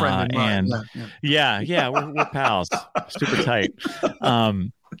Hamilton. Your friend and mine. We're pals, super tight.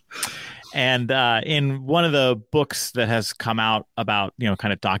 And in one of the books that has come out about,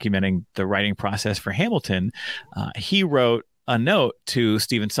 kind of documenting the writing process for Hamilton, he wrote a note to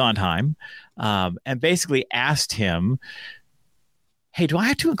Stephen Sondheim, and basically asked him, hey, do I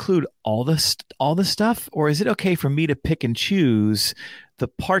have to include all this stuff, or is it okay for me to pick and choose the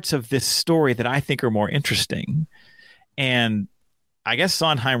parts of this story that I think are more interesting? And I guess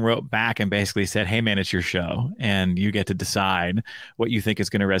Sondheim wrote back and basically said, hey man, it's your show, and you get to decide what you think is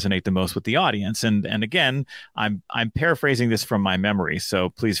going to resonate the most with the audience. And again, I'm paraphrasing this from my memory, so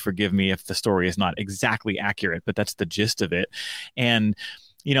please forgive me if the story is not exactly accurate, but that's the gist of it. And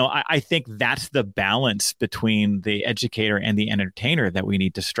I think that's the balance between the educator and the entertainer that we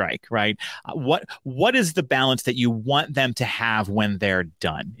need to strike, right? What is the balance that you want them to have when they're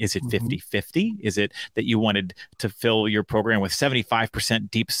done? Is it 50-50? Is it that you wanted to fill your program with 75%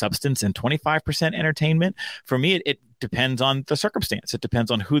 deep substance and 25% entertainment? For me, it depends on the circumstance. It depends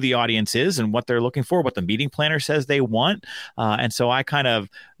on who the audience is and what they're looking for, what the meeting planner says they want. And so I kind of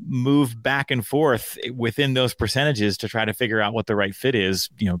move back and forth within those percentages to try to figure out what the right fit is,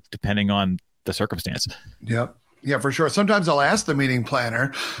 depending on the circumstance. Yep. Yeah, for sure. Sometimes I'll ask the meeting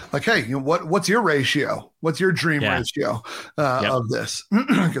planner, like, hey, what's your ratio? What's your dream Yeah. ratio of this?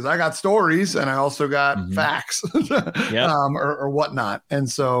 Because I got stories and I also got facts or whatnot. And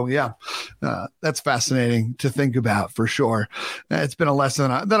so, that's fascinating to think about for sure. It's been a lesson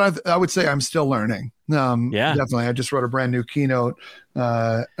that I would say I'm still learning. Definitely. I just wrote a brand new keynote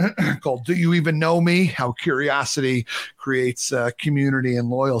called "Do You Even Know Me? How Curiosity Creates Community and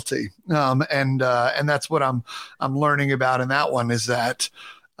Loyalty." And that's what I'm learning about in that one, is that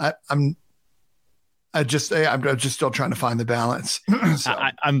I'm just still trying to find the balance. So.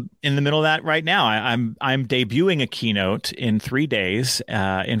 I'm in the middle of that right now. I'm debuting a keynote in 3 days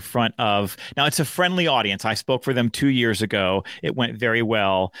in front of, now it's a friendly audience. I spoke for them 2 years ago. It went very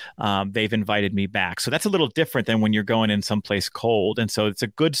well. They've invited me back. So that's a little different than when you're going in someplace cold. And so it's a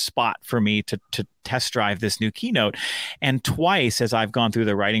good spot for me to test drive this new keynote. And twice as I've gone through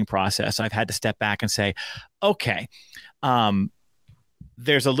the writing process, I've had to step back and say, okay,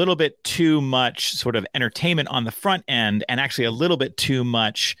 there's a little bit too much sort of entertainment on the front end and actually a little bit too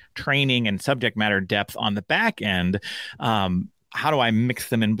much training and subject matter depth on the back end. How do I mix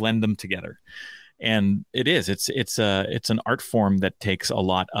them and blend them together? And it's an art form that takes a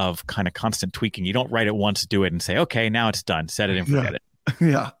lot of kind of constant tweaking. You don't write it once, do it and say, okay, now it's done, set it and forget it.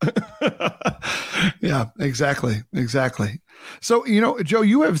 Yeah. Yeah, exactly. So, Joe,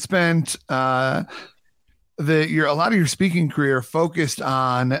 you have spent, a lot of your speaking career focused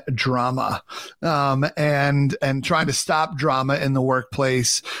on drama, and trying to stop drama in the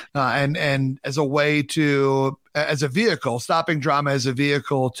workplace, and as a vehicle, stopping drama as a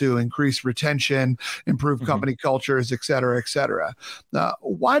vehicle to increase retention, improve company cultures, et cetera, et cetera.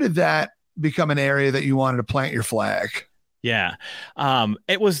 Why did that become an area that you wanted to plant your flag? Yeah,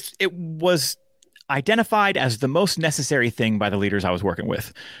 it was identified as the most necessary thing by the leaders I was working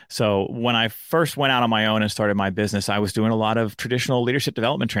with. So when I first went out on my own and started my business, I was doing a lot of traditional leadership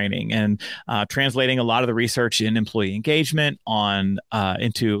development training and translating a lot of the research in employee engagement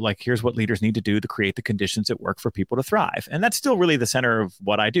into like, here's what leaders need to do to create the conditions at work for people to thrive. And that's still really the center of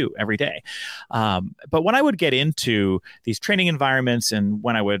what I do every day. But when I would get into these training environments and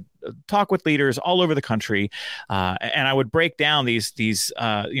when I would talk with leaders all over the country, and I would break down these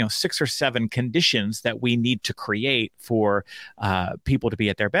 6 or 7 conditions that we need to create for people to be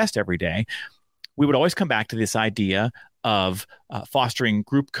at their best every day. We would always come back to this idea of fostering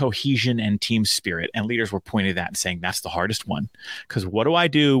group cohesion and team spirit. And leaders were pointing at that and saying, that's the hardest one. Because what do I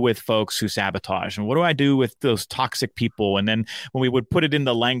do with folks who sabotage? And what do I do with those toxic people? And then when we would put it in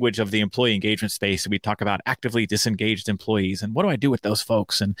the language of the employee engagement space, we talk about actively disengaged employees. And what do I do with those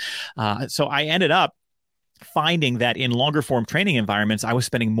folks? And so I ended up finding that in longer form training environments, I was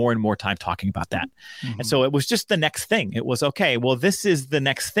spending more and more time talking about that. And so it was just the next thing. It was, okay, well, this is the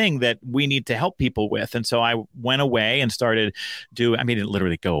next thing that we need to help people with. And so I went away and started it didn't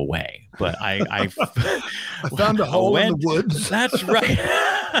literally go away, but I found a hole in the woods. That's right.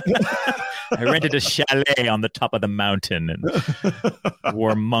 I rented a chalet on the top of the mountain and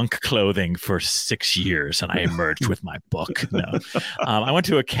wore monk clothing for 6 years. And I emerged with my book. No, I went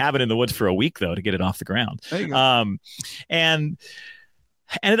to a cabin in the woods for a week, though, to get it off the ground. And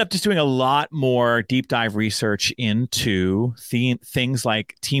ended up just doing a lot more deep dive research into things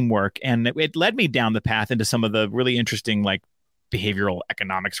like teamwork. And it led me down the path into some of the really interesting, like, behavioral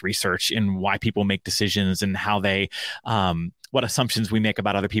economics research in why people make decisions and how they what assumptions we make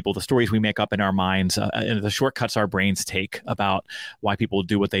about other people, the stories we make up in our minds, and the shortcuts our brains take about why people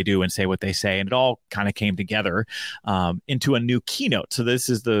do what they do and say what they say. And it all kind of came together into a new keynote. So this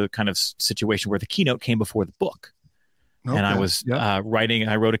is the kind of situation where the keynote came before the book. Okay. And I was I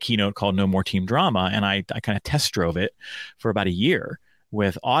wrote a keynote called No More Team Drama, and I kind of test drove it for about a year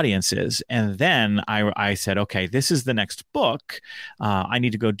with audiences. And then I said, okay, this is the next book. I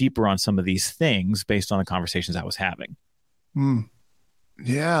need to go deeper on some of these things based on the conversations I was having.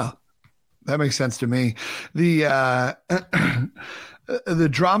 Yeah, that makes sense to me. The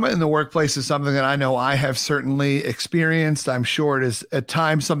drama in the workplace is something that I know I have certainly experienced. I'm sure it is at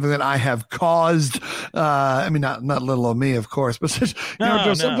times something that I have caused. Not little of me, of course, but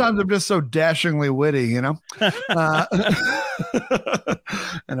sometimes I'm just so dashingly witty, and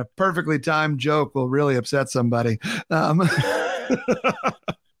a perfectly timed joke will really upset somebody.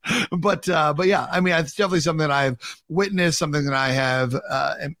 But yeah, it's definitely something that I've witnessed, something that I have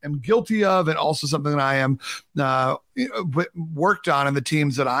am guilty of, and also something that I am worked on in the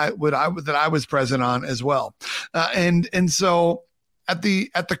teams that I was present on as well. And so at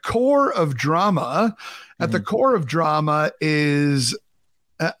the core of drama, is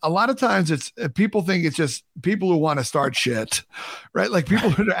a lot of times it's people think it's just people who want to start shit, right? Like people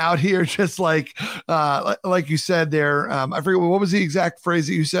who are out here just like you said, they're I forget what was the exact phrase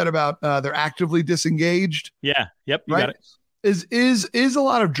that you said about they're actively disengaged. Yeah. Yep. You right? got it. Is a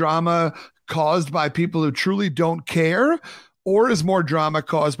lot of drama caused by people who truly don't care, or is more drama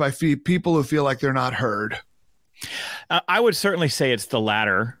caused by people who feel like they're not heard? I would certainly say it's the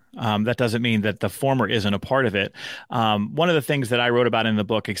latter. That doesn't mean that the former isn't a part of it. One of the things that I wrote about in the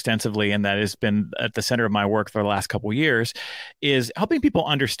book extensively, and that has been at the center of my work for the last couple of years, is helping people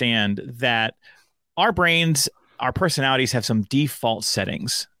understand that our brains, our personalities have some default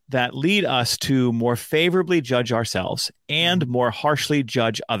settings that lead us to more favorably judge ourselves and more harshly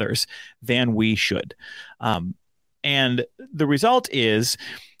judge others than we should. And the result is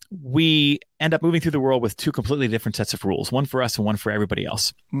we end up moving through the world with two completely different sets of rules, one for us and one for everybody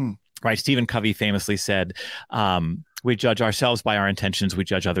else. Right? Stephen Covey famously said, we judge ourselves by our intentions, we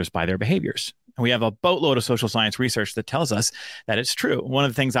judge others by their behaviors. And we have a boatload of social science research that tells us that it's true. One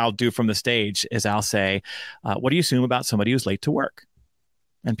of the things I'll do from the stage is I'll say, what do you assume about somebody who's late to work?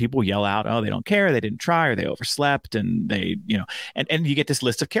 And people yell out, oh, they don't care, they didn't try, or they overslept, and they, and you get this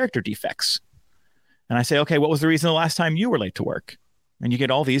list of character defects. And I say, okay, what was the reason the last time you were late to work? And you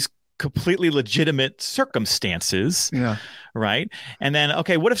get all these completely legitimate circumstances, right? And then,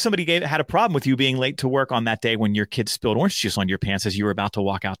 okay, what if somebody had a problem with you being late to work on that day when your kid spilled orange juice on your pants as you were about to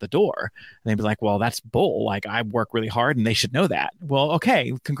walk out the door? And they'd be like, well, that's bull. Like, I work really hard and they should know that. Well,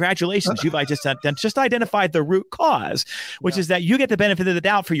 okay, congratulations. You've just identified the root cause, which is that you get the benefit of the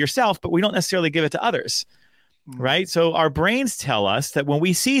doubt for yourself, but we don't necessarily give it to others. Right. So our brains tell us that when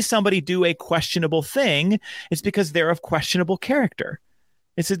we see somebody do a questionable thing, it's because they're of questionable character.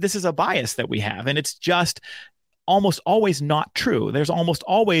 This is a bias that we have, and it's just almost always not true. There's almost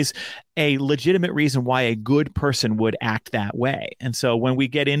always a legitimate reason why a good person would act that way. And so when we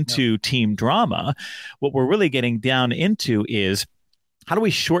get into team drama, what we're really getting down into is how do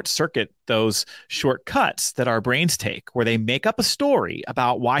we short circuit those shortcuts that our brains take, where they make up a story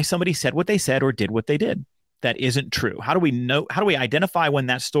about why somebody said what they said or did what they did that isn't true? How do we know? How do we identify when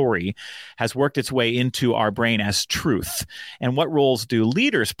that story has worked its way into our brain as truth? And what roles do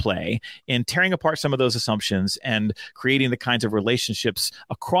leaders play in tearing apart some of those assumptions and creating the kinds of relationships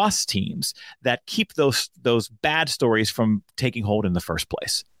across teams that keep those bad stories from taking hold in the first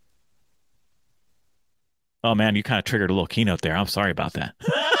place? Oh man, you kind of triggered a little keynote there. I'm sorry about that.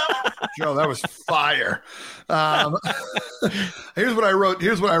 Joe, that was fire. Here's what I wrote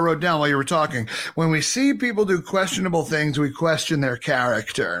down while you were talking. When we see people do questionable things, we question their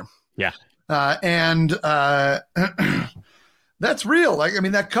character. Yeah. And that's real. Like, I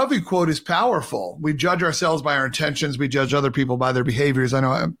mean, that Covey quote is powerful. We judge ourselves by our intentions. We judge other people by their behaviors. I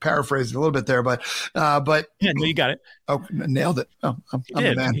know I'm paraphrasing a little bit there, but yeah, no, you got it. Oh, nailed it. Oh, I'm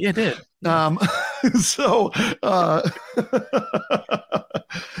a man. You did. That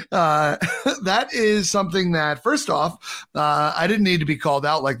is something that, first off, I didn't need to be called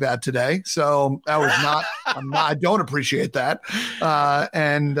out like that today. So that was not, I don't appreciate that.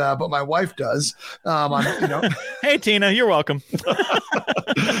 But my wife does. Hey, Tina, you're welcome.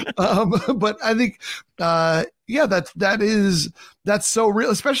 But I think, that's so real,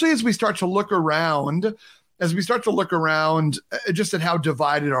 especially as we start to look around. Just at how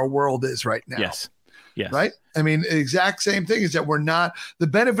divided our world is right now. Yes. Right. I mean, the exact same thing is that the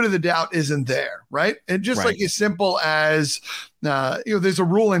benefit of the doubt isn't there. Right. And just like as simple as, there's a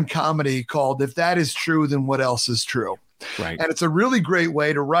rule in comedy called, if that is true, then what else is true? Right. And it's a really great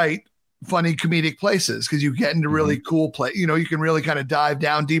way to write funny comedic places, because you get into really cool play. You can really kind of dive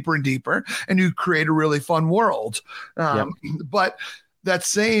down deeper and deeper, and you create a really fun world. But that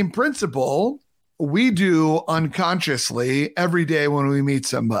same principle we do unconsciously every day when we meet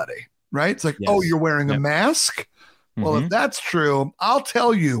somebody, right? It's like, oh, you're wearing a mask? Well, if that's true, I'll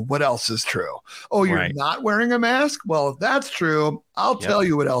tell you what else is true. Oh, you're not wearing a mask? Well, if that's true, I'll tell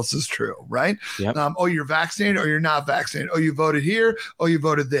you what else is true, right? Oh, you're vaccinated or you're not vaccinated. Oh, you voted here. Oh, you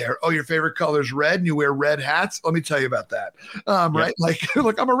voted there. Oh, your favorite color is red and you wear red hats. Let me tell you about that. Right? Like,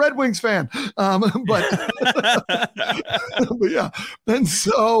 look, I'm a Red Wings fan. But yeah. And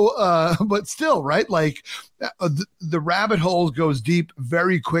so, but still, right? Like the rabbit hole goes deep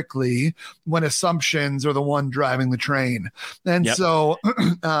very quickly when assumptions are the one driving the train. And so,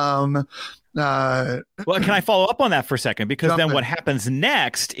 well, can I follow up on that for a second? Because then what happens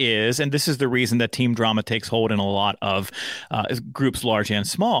next is, and this is the reason that team drama takes hold in a lot of groups, large and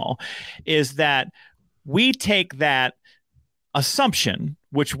small, is that we take that assumption,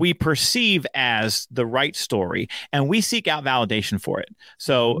 which we perceive as the right story, and we seek out validation for it.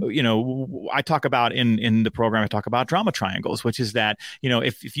 So, I talk about in the program, I talk about drama triangles, which is that,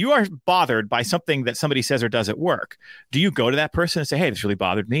 if you are bothered by something that somebody says or does at work, do you go to that person and say, hey, this really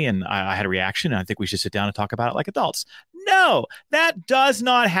bothered me and I had a reaction and I think we should sit down and talk about it like adults? No, that does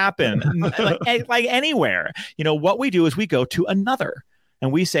not happen like anywhere. What we do is we go to another.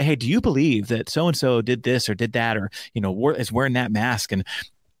 And we say, hey, do you believe that so-and-so did this or did that, or, is wearing that mask? And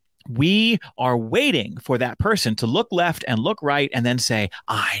we are waiting for that person to look left and look right and then say,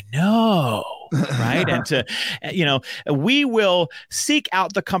 I know, right? And we will seek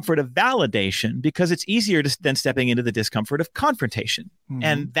out the comfort of validation because it's easier than stepping into the discomfort of confrontation. Mm-hmm.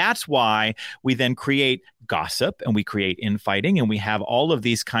 And that's why we then create gossip and we create infighting and we have all of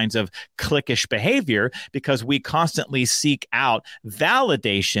these kinds of cliquish behavior because we constantly seek out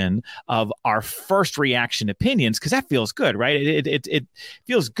validation of our first reaction opinions because that feels good, right? It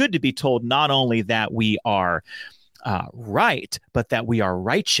feels good to be told not only that we are right, but that we are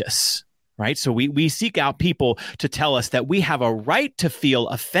righteous. Right. So we seek out people to tell us that we have a right to feel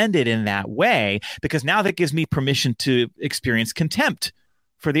offended in that way, because now that gives me permission to experience contempt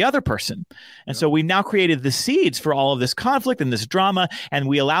for the other person. And so we now created the seeds for all of this conflict and this drama, and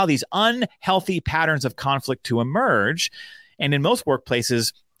we allow these unhealthy patterns of conflict to emerge. And in most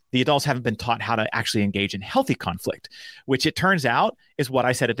workplaces, the adults haven't been taught how to actually engage in healthy conflict, which it turns out is what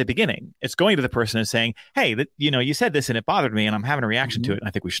I said at the beginning. It's going to the person and saying, hey, you said this and it bothered me and I'm having a reaction to it. And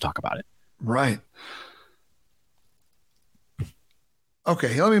I think we should talk about it. Right.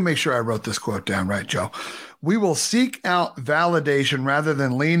 Okay, let me make sure I wrote this quote down right, Joe. We will seek out validation rather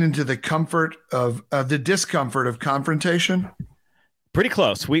than lean into the comfort of the discomfort of confrontation. Pretty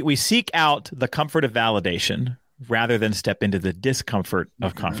close. We seek out the comfort of validation rather than step into the discomfort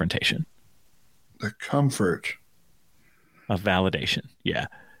of confrontation. The comfort of validation. Yeah.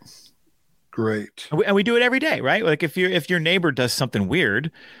 Great. And we do it every day, right? Like if your neighbor does something weird,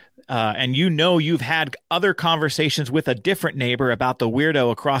 and you've had other conversations with a different neighbor about the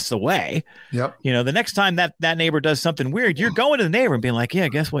weirdo across the way. Yep. The next time that neighbor does something weird, you're going to the neighbor and being like, yeah,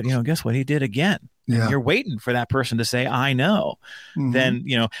 guess what he did again. Yeah. And you're waiting for that person to say, I know. Mm-hmm.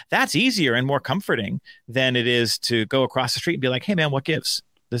 Then, that's easier and more comforting than it is to go across the street and be like, hey man, what gives?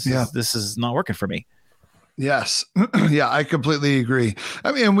 This is not working for me. Yes. Yeah, I completely agree.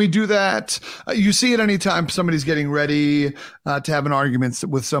 I mean, we do that. You see it anytime somebody's getting ready to have an argument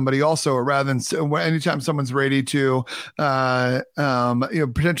with somebody also, rather than anytime someone's ready to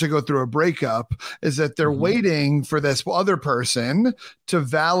potentially go through a breakup, is that they're waiting for this other person to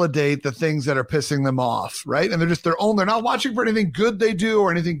validate the things that are pissing them off, right? And they're not watching for anything good they do or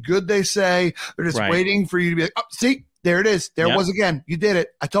anything good they say. They're just waiting for you to be like, oh, see, there it is. There it was again. You did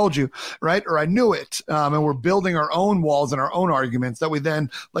it. I told you, right? Or I knew it. And we're building our own walls and our own arguments that we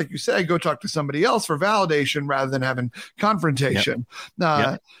then, like you say, go talk to somebody else for validation rather than having confrontation.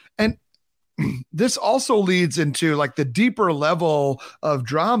 And this also leads into like the deeper level of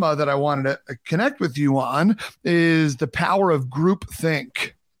drama that I wanted to connect with you on is the power of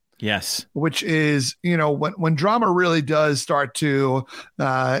groupthink. Yes. Which is, when drama really does start to,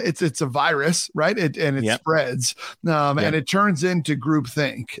 it's a virus, right? It spreads, and it turns into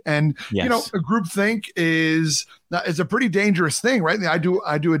groupthink. And, a groupthink is a pretty dangerous thing, right? I do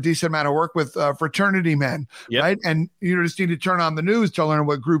a decent amount of work with fraternity men, right? And you just need to turn on the news to learn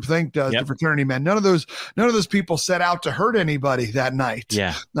what groupthink does to fraternity men. None of those people set out to hurt anybody that night,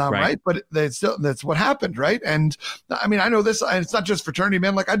 right? But that's what happened, right? And I mean, I know this. It's not just fraternity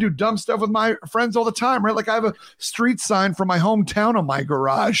men. Like I do dumb stuff with my friends all the time, right? Like I have a street sign from my hometown on my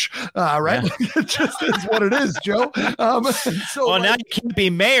garage, right? It just is what it is, Joe. So now you can't be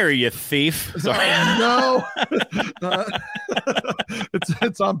mayor, you thief. Sorry. No.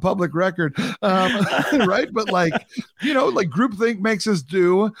 It's on public record, right? But like groupthink makes us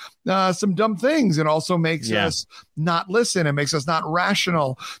do some dumb things and also makes us not listen. It makes us not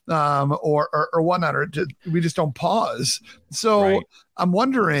rational, or whatnot, or we just don't pause. So I'm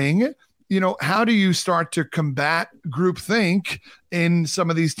wondering, how do you start to combat groupthink in some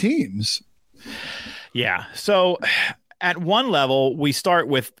of these teams? Yeah. So at one level, we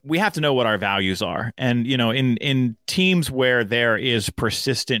have to know what our values are. And, in teams where there is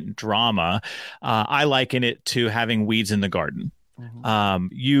persistent drama, I liken it to having weeds in the garden. Mm-hmm.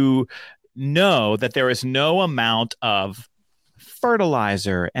 You know that there is no amount of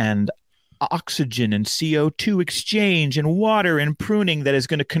fertilizer and oxygen and CO2 exchange and water and pruning that is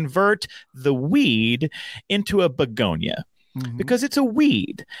going to convert the weed into a begonia. because it's a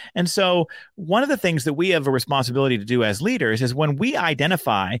weed. And so one of the things that we have a responsibility to do as leaders is when we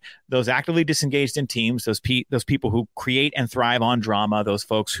identify those actively disengaged in teams, those people who create and thrive on drama, those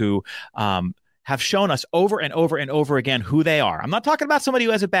folks who have shown us over and over and over again who they are. I'm not talking about somebody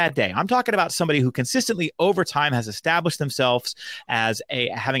who has a bad day. I'm talking about somebody who consistently over time has established themselves as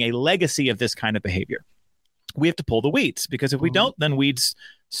having a legacy of this kind of behavior. We have to pull the weeds, because if we don't, then weeds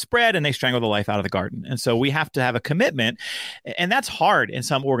spread and they strangle the life out of the garden. And so we have to have a commitment. And that's hard in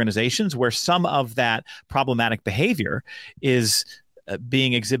some organizations where some of that problematic behavior is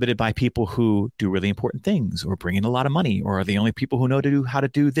being exhibited by people who do really important things or bring in a lot of money or are the only people who know how to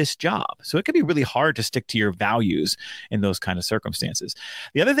do this job. So it can be really hard to stick to your values in those kind of circumstances.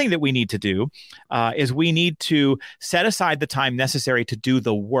 The other thing that we need to do is we need to set aside the time necessary to do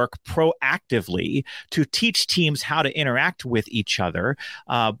the work proactively to teach teams how to interact with each other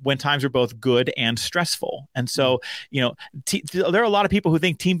when times are both good and stressful. And so, there are a lot of people who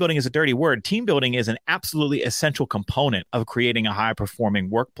think team building is a dirty word. Team building is an absolutely essential component of creating a high-performing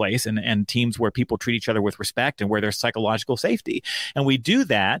workplace and teams where people treat each other with respect and where there's psychological safety. And we do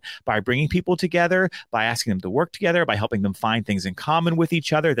that by bringing people together, by asking them to work together, by helping them find things in common with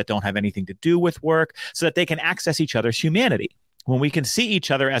each other that don't have anything to do with work, so that they can access each other's humanity. When we can see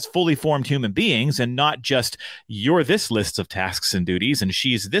each other as fully formed human beings and not just you're this list of tasks and duties and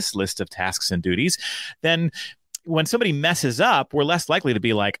she's this list of tasks and duties, then when somebody messes up, we're less likely to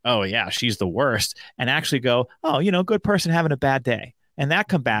be like, oh yeah, she's the worst, and actually go, oh, good person having a bad day. And that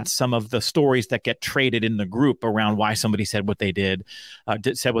combats some of the stories that get traded in the group around why somebody said what they did,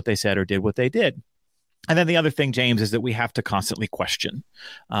 said what they said, or did what they did. And then the other thing, James, is that we have to constantly question.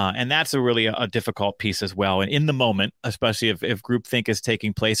 And that's really a difficult piece as well. And in the moment, especially if groupthink is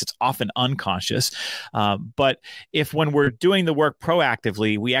taking place, it's often unconscious. But if when we're doing the work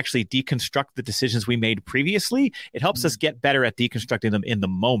proactively, we actually deconstruct the decisions we made previously, it helps us get better at deconstructing them in the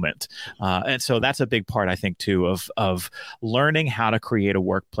moment. And so that's a big part, I think, too, of learning how to create a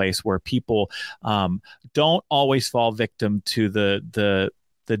workplace where people don't always fall victim to the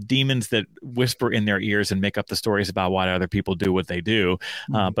demons that whisper in their ears and make up the stories about why other people do what they do,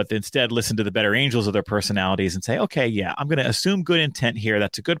 but instead listen to the better angels of their personalities and say, okay, yeah, I'm going to assume good intent here.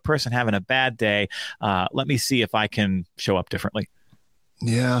 That's a good person having a bad day. Let me see if I can show up differently.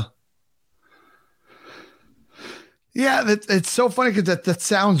 Yeah. Yeah, it's so funny because that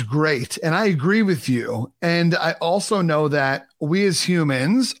sounds great. And I agree with you. And I also know that we as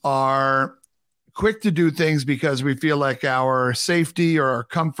humans are quick to do things because we feel like our safety or our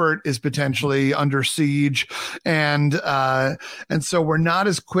comfort is potentially under siege. And so we're not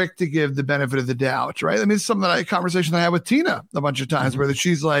as quick to give the benefit of the doubt, right? I mean, it's something that a conversation I had with Tina a bunch of times where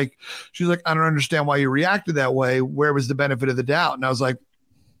she's like, I don't understand why you reacted that way. Where was the benefit of the doubt? And I was like,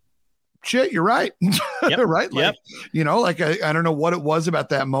 shit, you're right. Yep. Right. Like, I don't know what it was about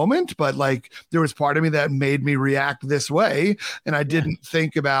that moment, but like there was part of me that made me react this way. And I didn't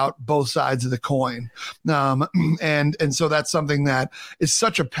think about both sides of the coin. And so that's something that is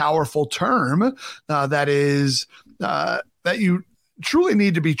such a powerful term that you truly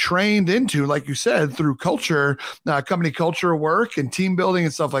need to be trained into, like you said, through culture, company culture work and team building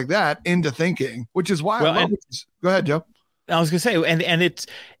and stuff like that into thinking, which is why Go ahead, Joe. I was going to say, and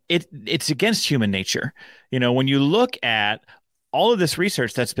it's against human nature. When you look at all of this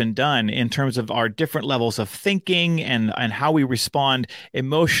research that's been done in terms of our different levels of thinking and how we respond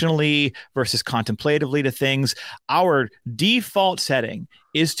emotionally versus contemplatively to things, our default setting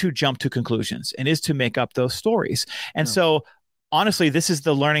is to jump to conclusions and is to make up those stories. And so honestly, this is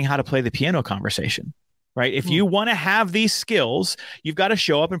the learning how to play the piano conversation. Right? If you want to have these skills, you've got to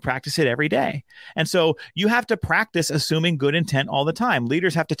show up and practice it every day. And so you have to practice assuming good intent all the time.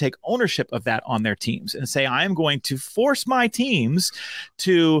 Leaders have to take ownership of that on their teams and say, I am going to force my teams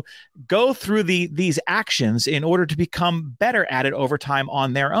to go through these actions in order to become better at it over time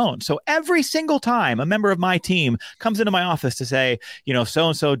on their own. So every single time a member of my team comes into my office to say,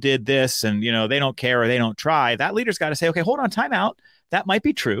 so-and-so did this and, they don't care or they don't try, that leader's got to say, okay, hold on, time out. That might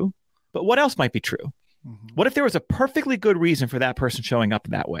be true, but what else might be true? What if there was a perfectly good reason for that person showing up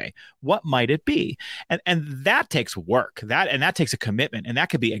that way? What might it be? And that takes work. That takes a commitment, and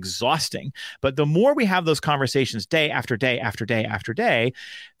that could be exhausting. But the more we have those conversations day after day after day after day,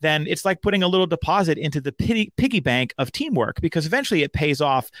 then it's like putting a little deposit into the piggy bank of teamwork, because eventually it pays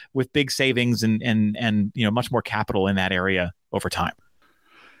off with big savings and much more capital in that area over time.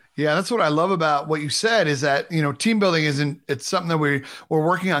 Yeah, that's what I love about what you said is that, team building it's something that we're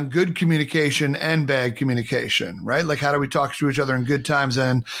working on good communication and bad communication, right? Like how do we talk to each other in good times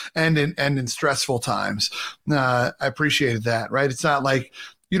and in stressful times? I appreciated that, right? It's not like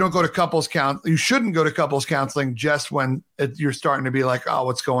you don't go to couples you shouldn't go to couples counseling just when you're starting to be like, oh,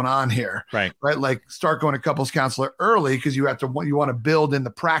 what's going on here? Right. Like start going to couples counselor early because you want to build in the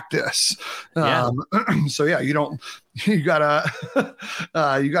practice. So yeah, you gotta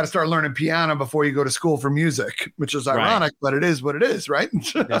start learning piano before you go to school for music, which is ironic, but it is what it is, right?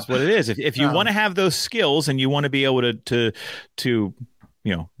 That's what it is. If you want to have those skills and you want to be able to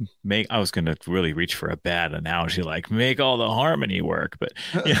I was going to really reach for a bad analogy, like make all the harmony work. But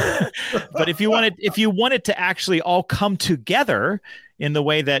but if you want it to actually all come together in the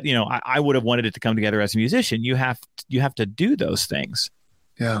way that, I would have wanted it to come together as a musician, you have to do those things.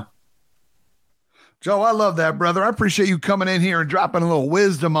 Yeah. Joe, I love that, brother. I appreciate you coming in here and dropping a little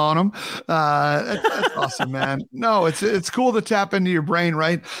wisdom on them. That's awesome, man. No, it's cool to tap into your brain,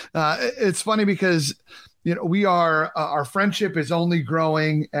 right? It's funny because we are, our friendship is only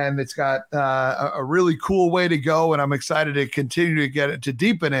growing, and it's got a really cool way to go. And I'm excited to continue to get it, to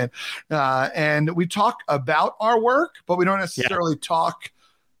deepen it. And we talk about our work, but we don't necessarily talk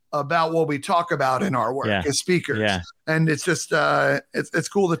about what we talk about in our work as speakers. Yeah. And it's just, it's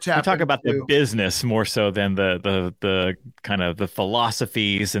cool to tap. We talk about the business more so than the kind of the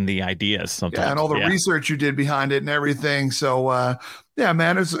philosophies and the ideas sometimes. Yeah, and all the research you did behind it and everything. So, yeah,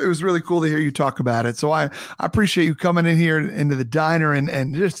 man, it was really cool to hear you talk about it. So I appreciate you coming in here into the diner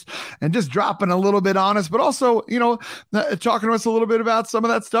and just dropping a little bit on us, but also, talking to us a little bit about some of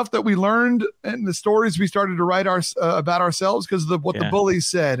that stuff that we learned and the stories we started to write about ourselves because of what the bullies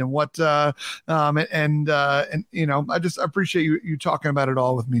said and what, I appreciate you talking about it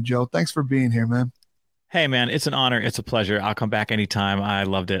all with me, Joe. Thanks for being here, man. Hey, man, it's an honor. It's a pleasure. I'll come back anytime. I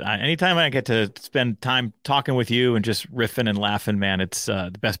loved it. Anytime I get to spend time talking with you and just riffing and laughing, man, it's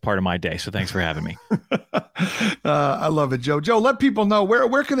the best part of my day. So thanks for having me. I love it, Joe. Joe, let people know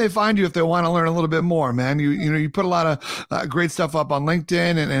where can they find you if they want to learn a little bit more, man. You put a lot of great stuff up on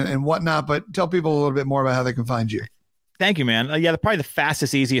LinkedIn and whatnot, but tell people a little bit more about how they can find you. Thank you, man. Probably the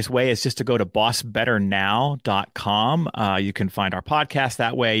fastest, easiest way is just to go to bossbetternow.com. You can find our podcast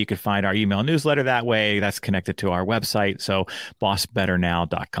that way. You can find our email newsletter that way. That's connected to our website. So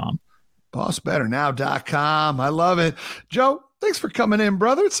bossbetternow.com. Bossbetternow.com. I love it. Joe, thanks for coming in,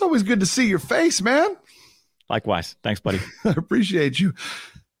 brother. It's always good to see your face, man. Likewise. Thanks, buddy. I appreciate you.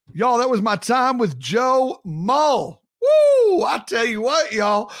 Y'all, that was my time with Joe Mull. Woo! I tell you what,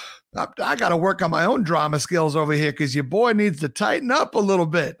 y'all. I got to work on my own drama skills over here because your boy needs to tighten up a little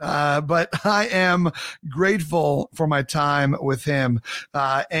bit. But I am grateful for my time with him.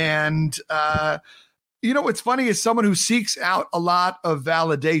 What's funny is someone who seeks out a lot of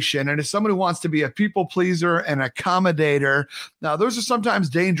validation and is someone who wants to be a people pleaser and accommodator. Now, those are sometimes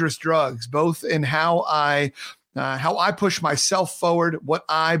dangerous drugs, both in how I push myself forward, what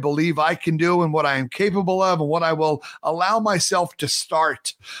I believe I can do and what I am capable of and what I will allow myself to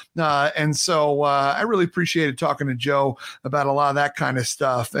start. And so I really appreciated talking to Joe about a lot of that kind of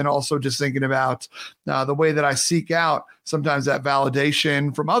stuff. And also just thinking about the way that I seek out sometimes that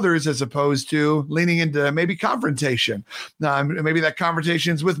validation from others as opposed to leaning into maybe confrontation. Maybe that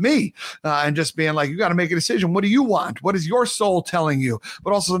confrontation is with me and just being like, you got to make a decision. What do you want? What is your soul telling you?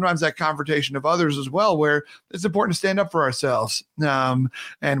 But also sometimes that confrontation of others as well, where it's important to stand up for ourselves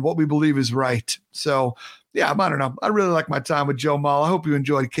and what we believe is right. So yeah, I don't know. I really like my time with Joe Mull. I hope you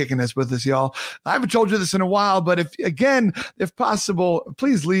enjoyed kicking this with us, y'all. I haven't told you this in a while, but if possible,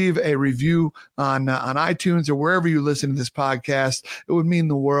 please leave a review on iTunes or wherever you listen to this podcast. It would mean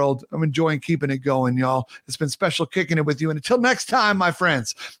the world. I'm enjoying keeping it going, y'all. It's been special kicking it with you. And until next time, my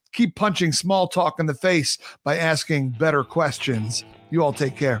friends, keep punching small talk in the face by asking better questions. You all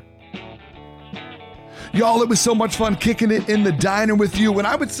take care. Y'all, it was so much fun kicking it in the diner with you, and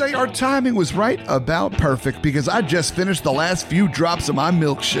I would say our timing was right about perfect because I just finished the last few drops of my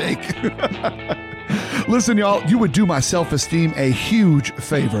milkshake. Listen, y'all, you would do my self-esteem a huge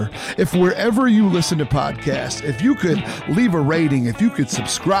favor if wherever you listen to podcasts, if you could leave a rating, if you could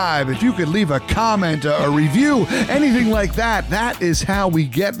subscribe, if you could leave a comment, a review, anything like that. That is how we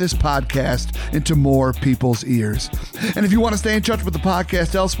get this podcast into more people's ears. And if you want to stay in touch with the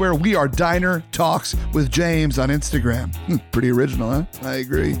podcast elsewhere, we are Diner Talks with James on Instagram. Pretty original, huh? I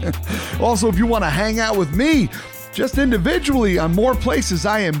agree. Also, if you want to hang out with me, just individually on more places,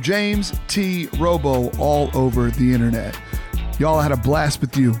 I am James T. Robo all over the internet. Y'all, I had a blast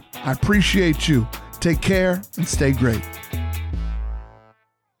with you. I appreciate you. Take care and stay great.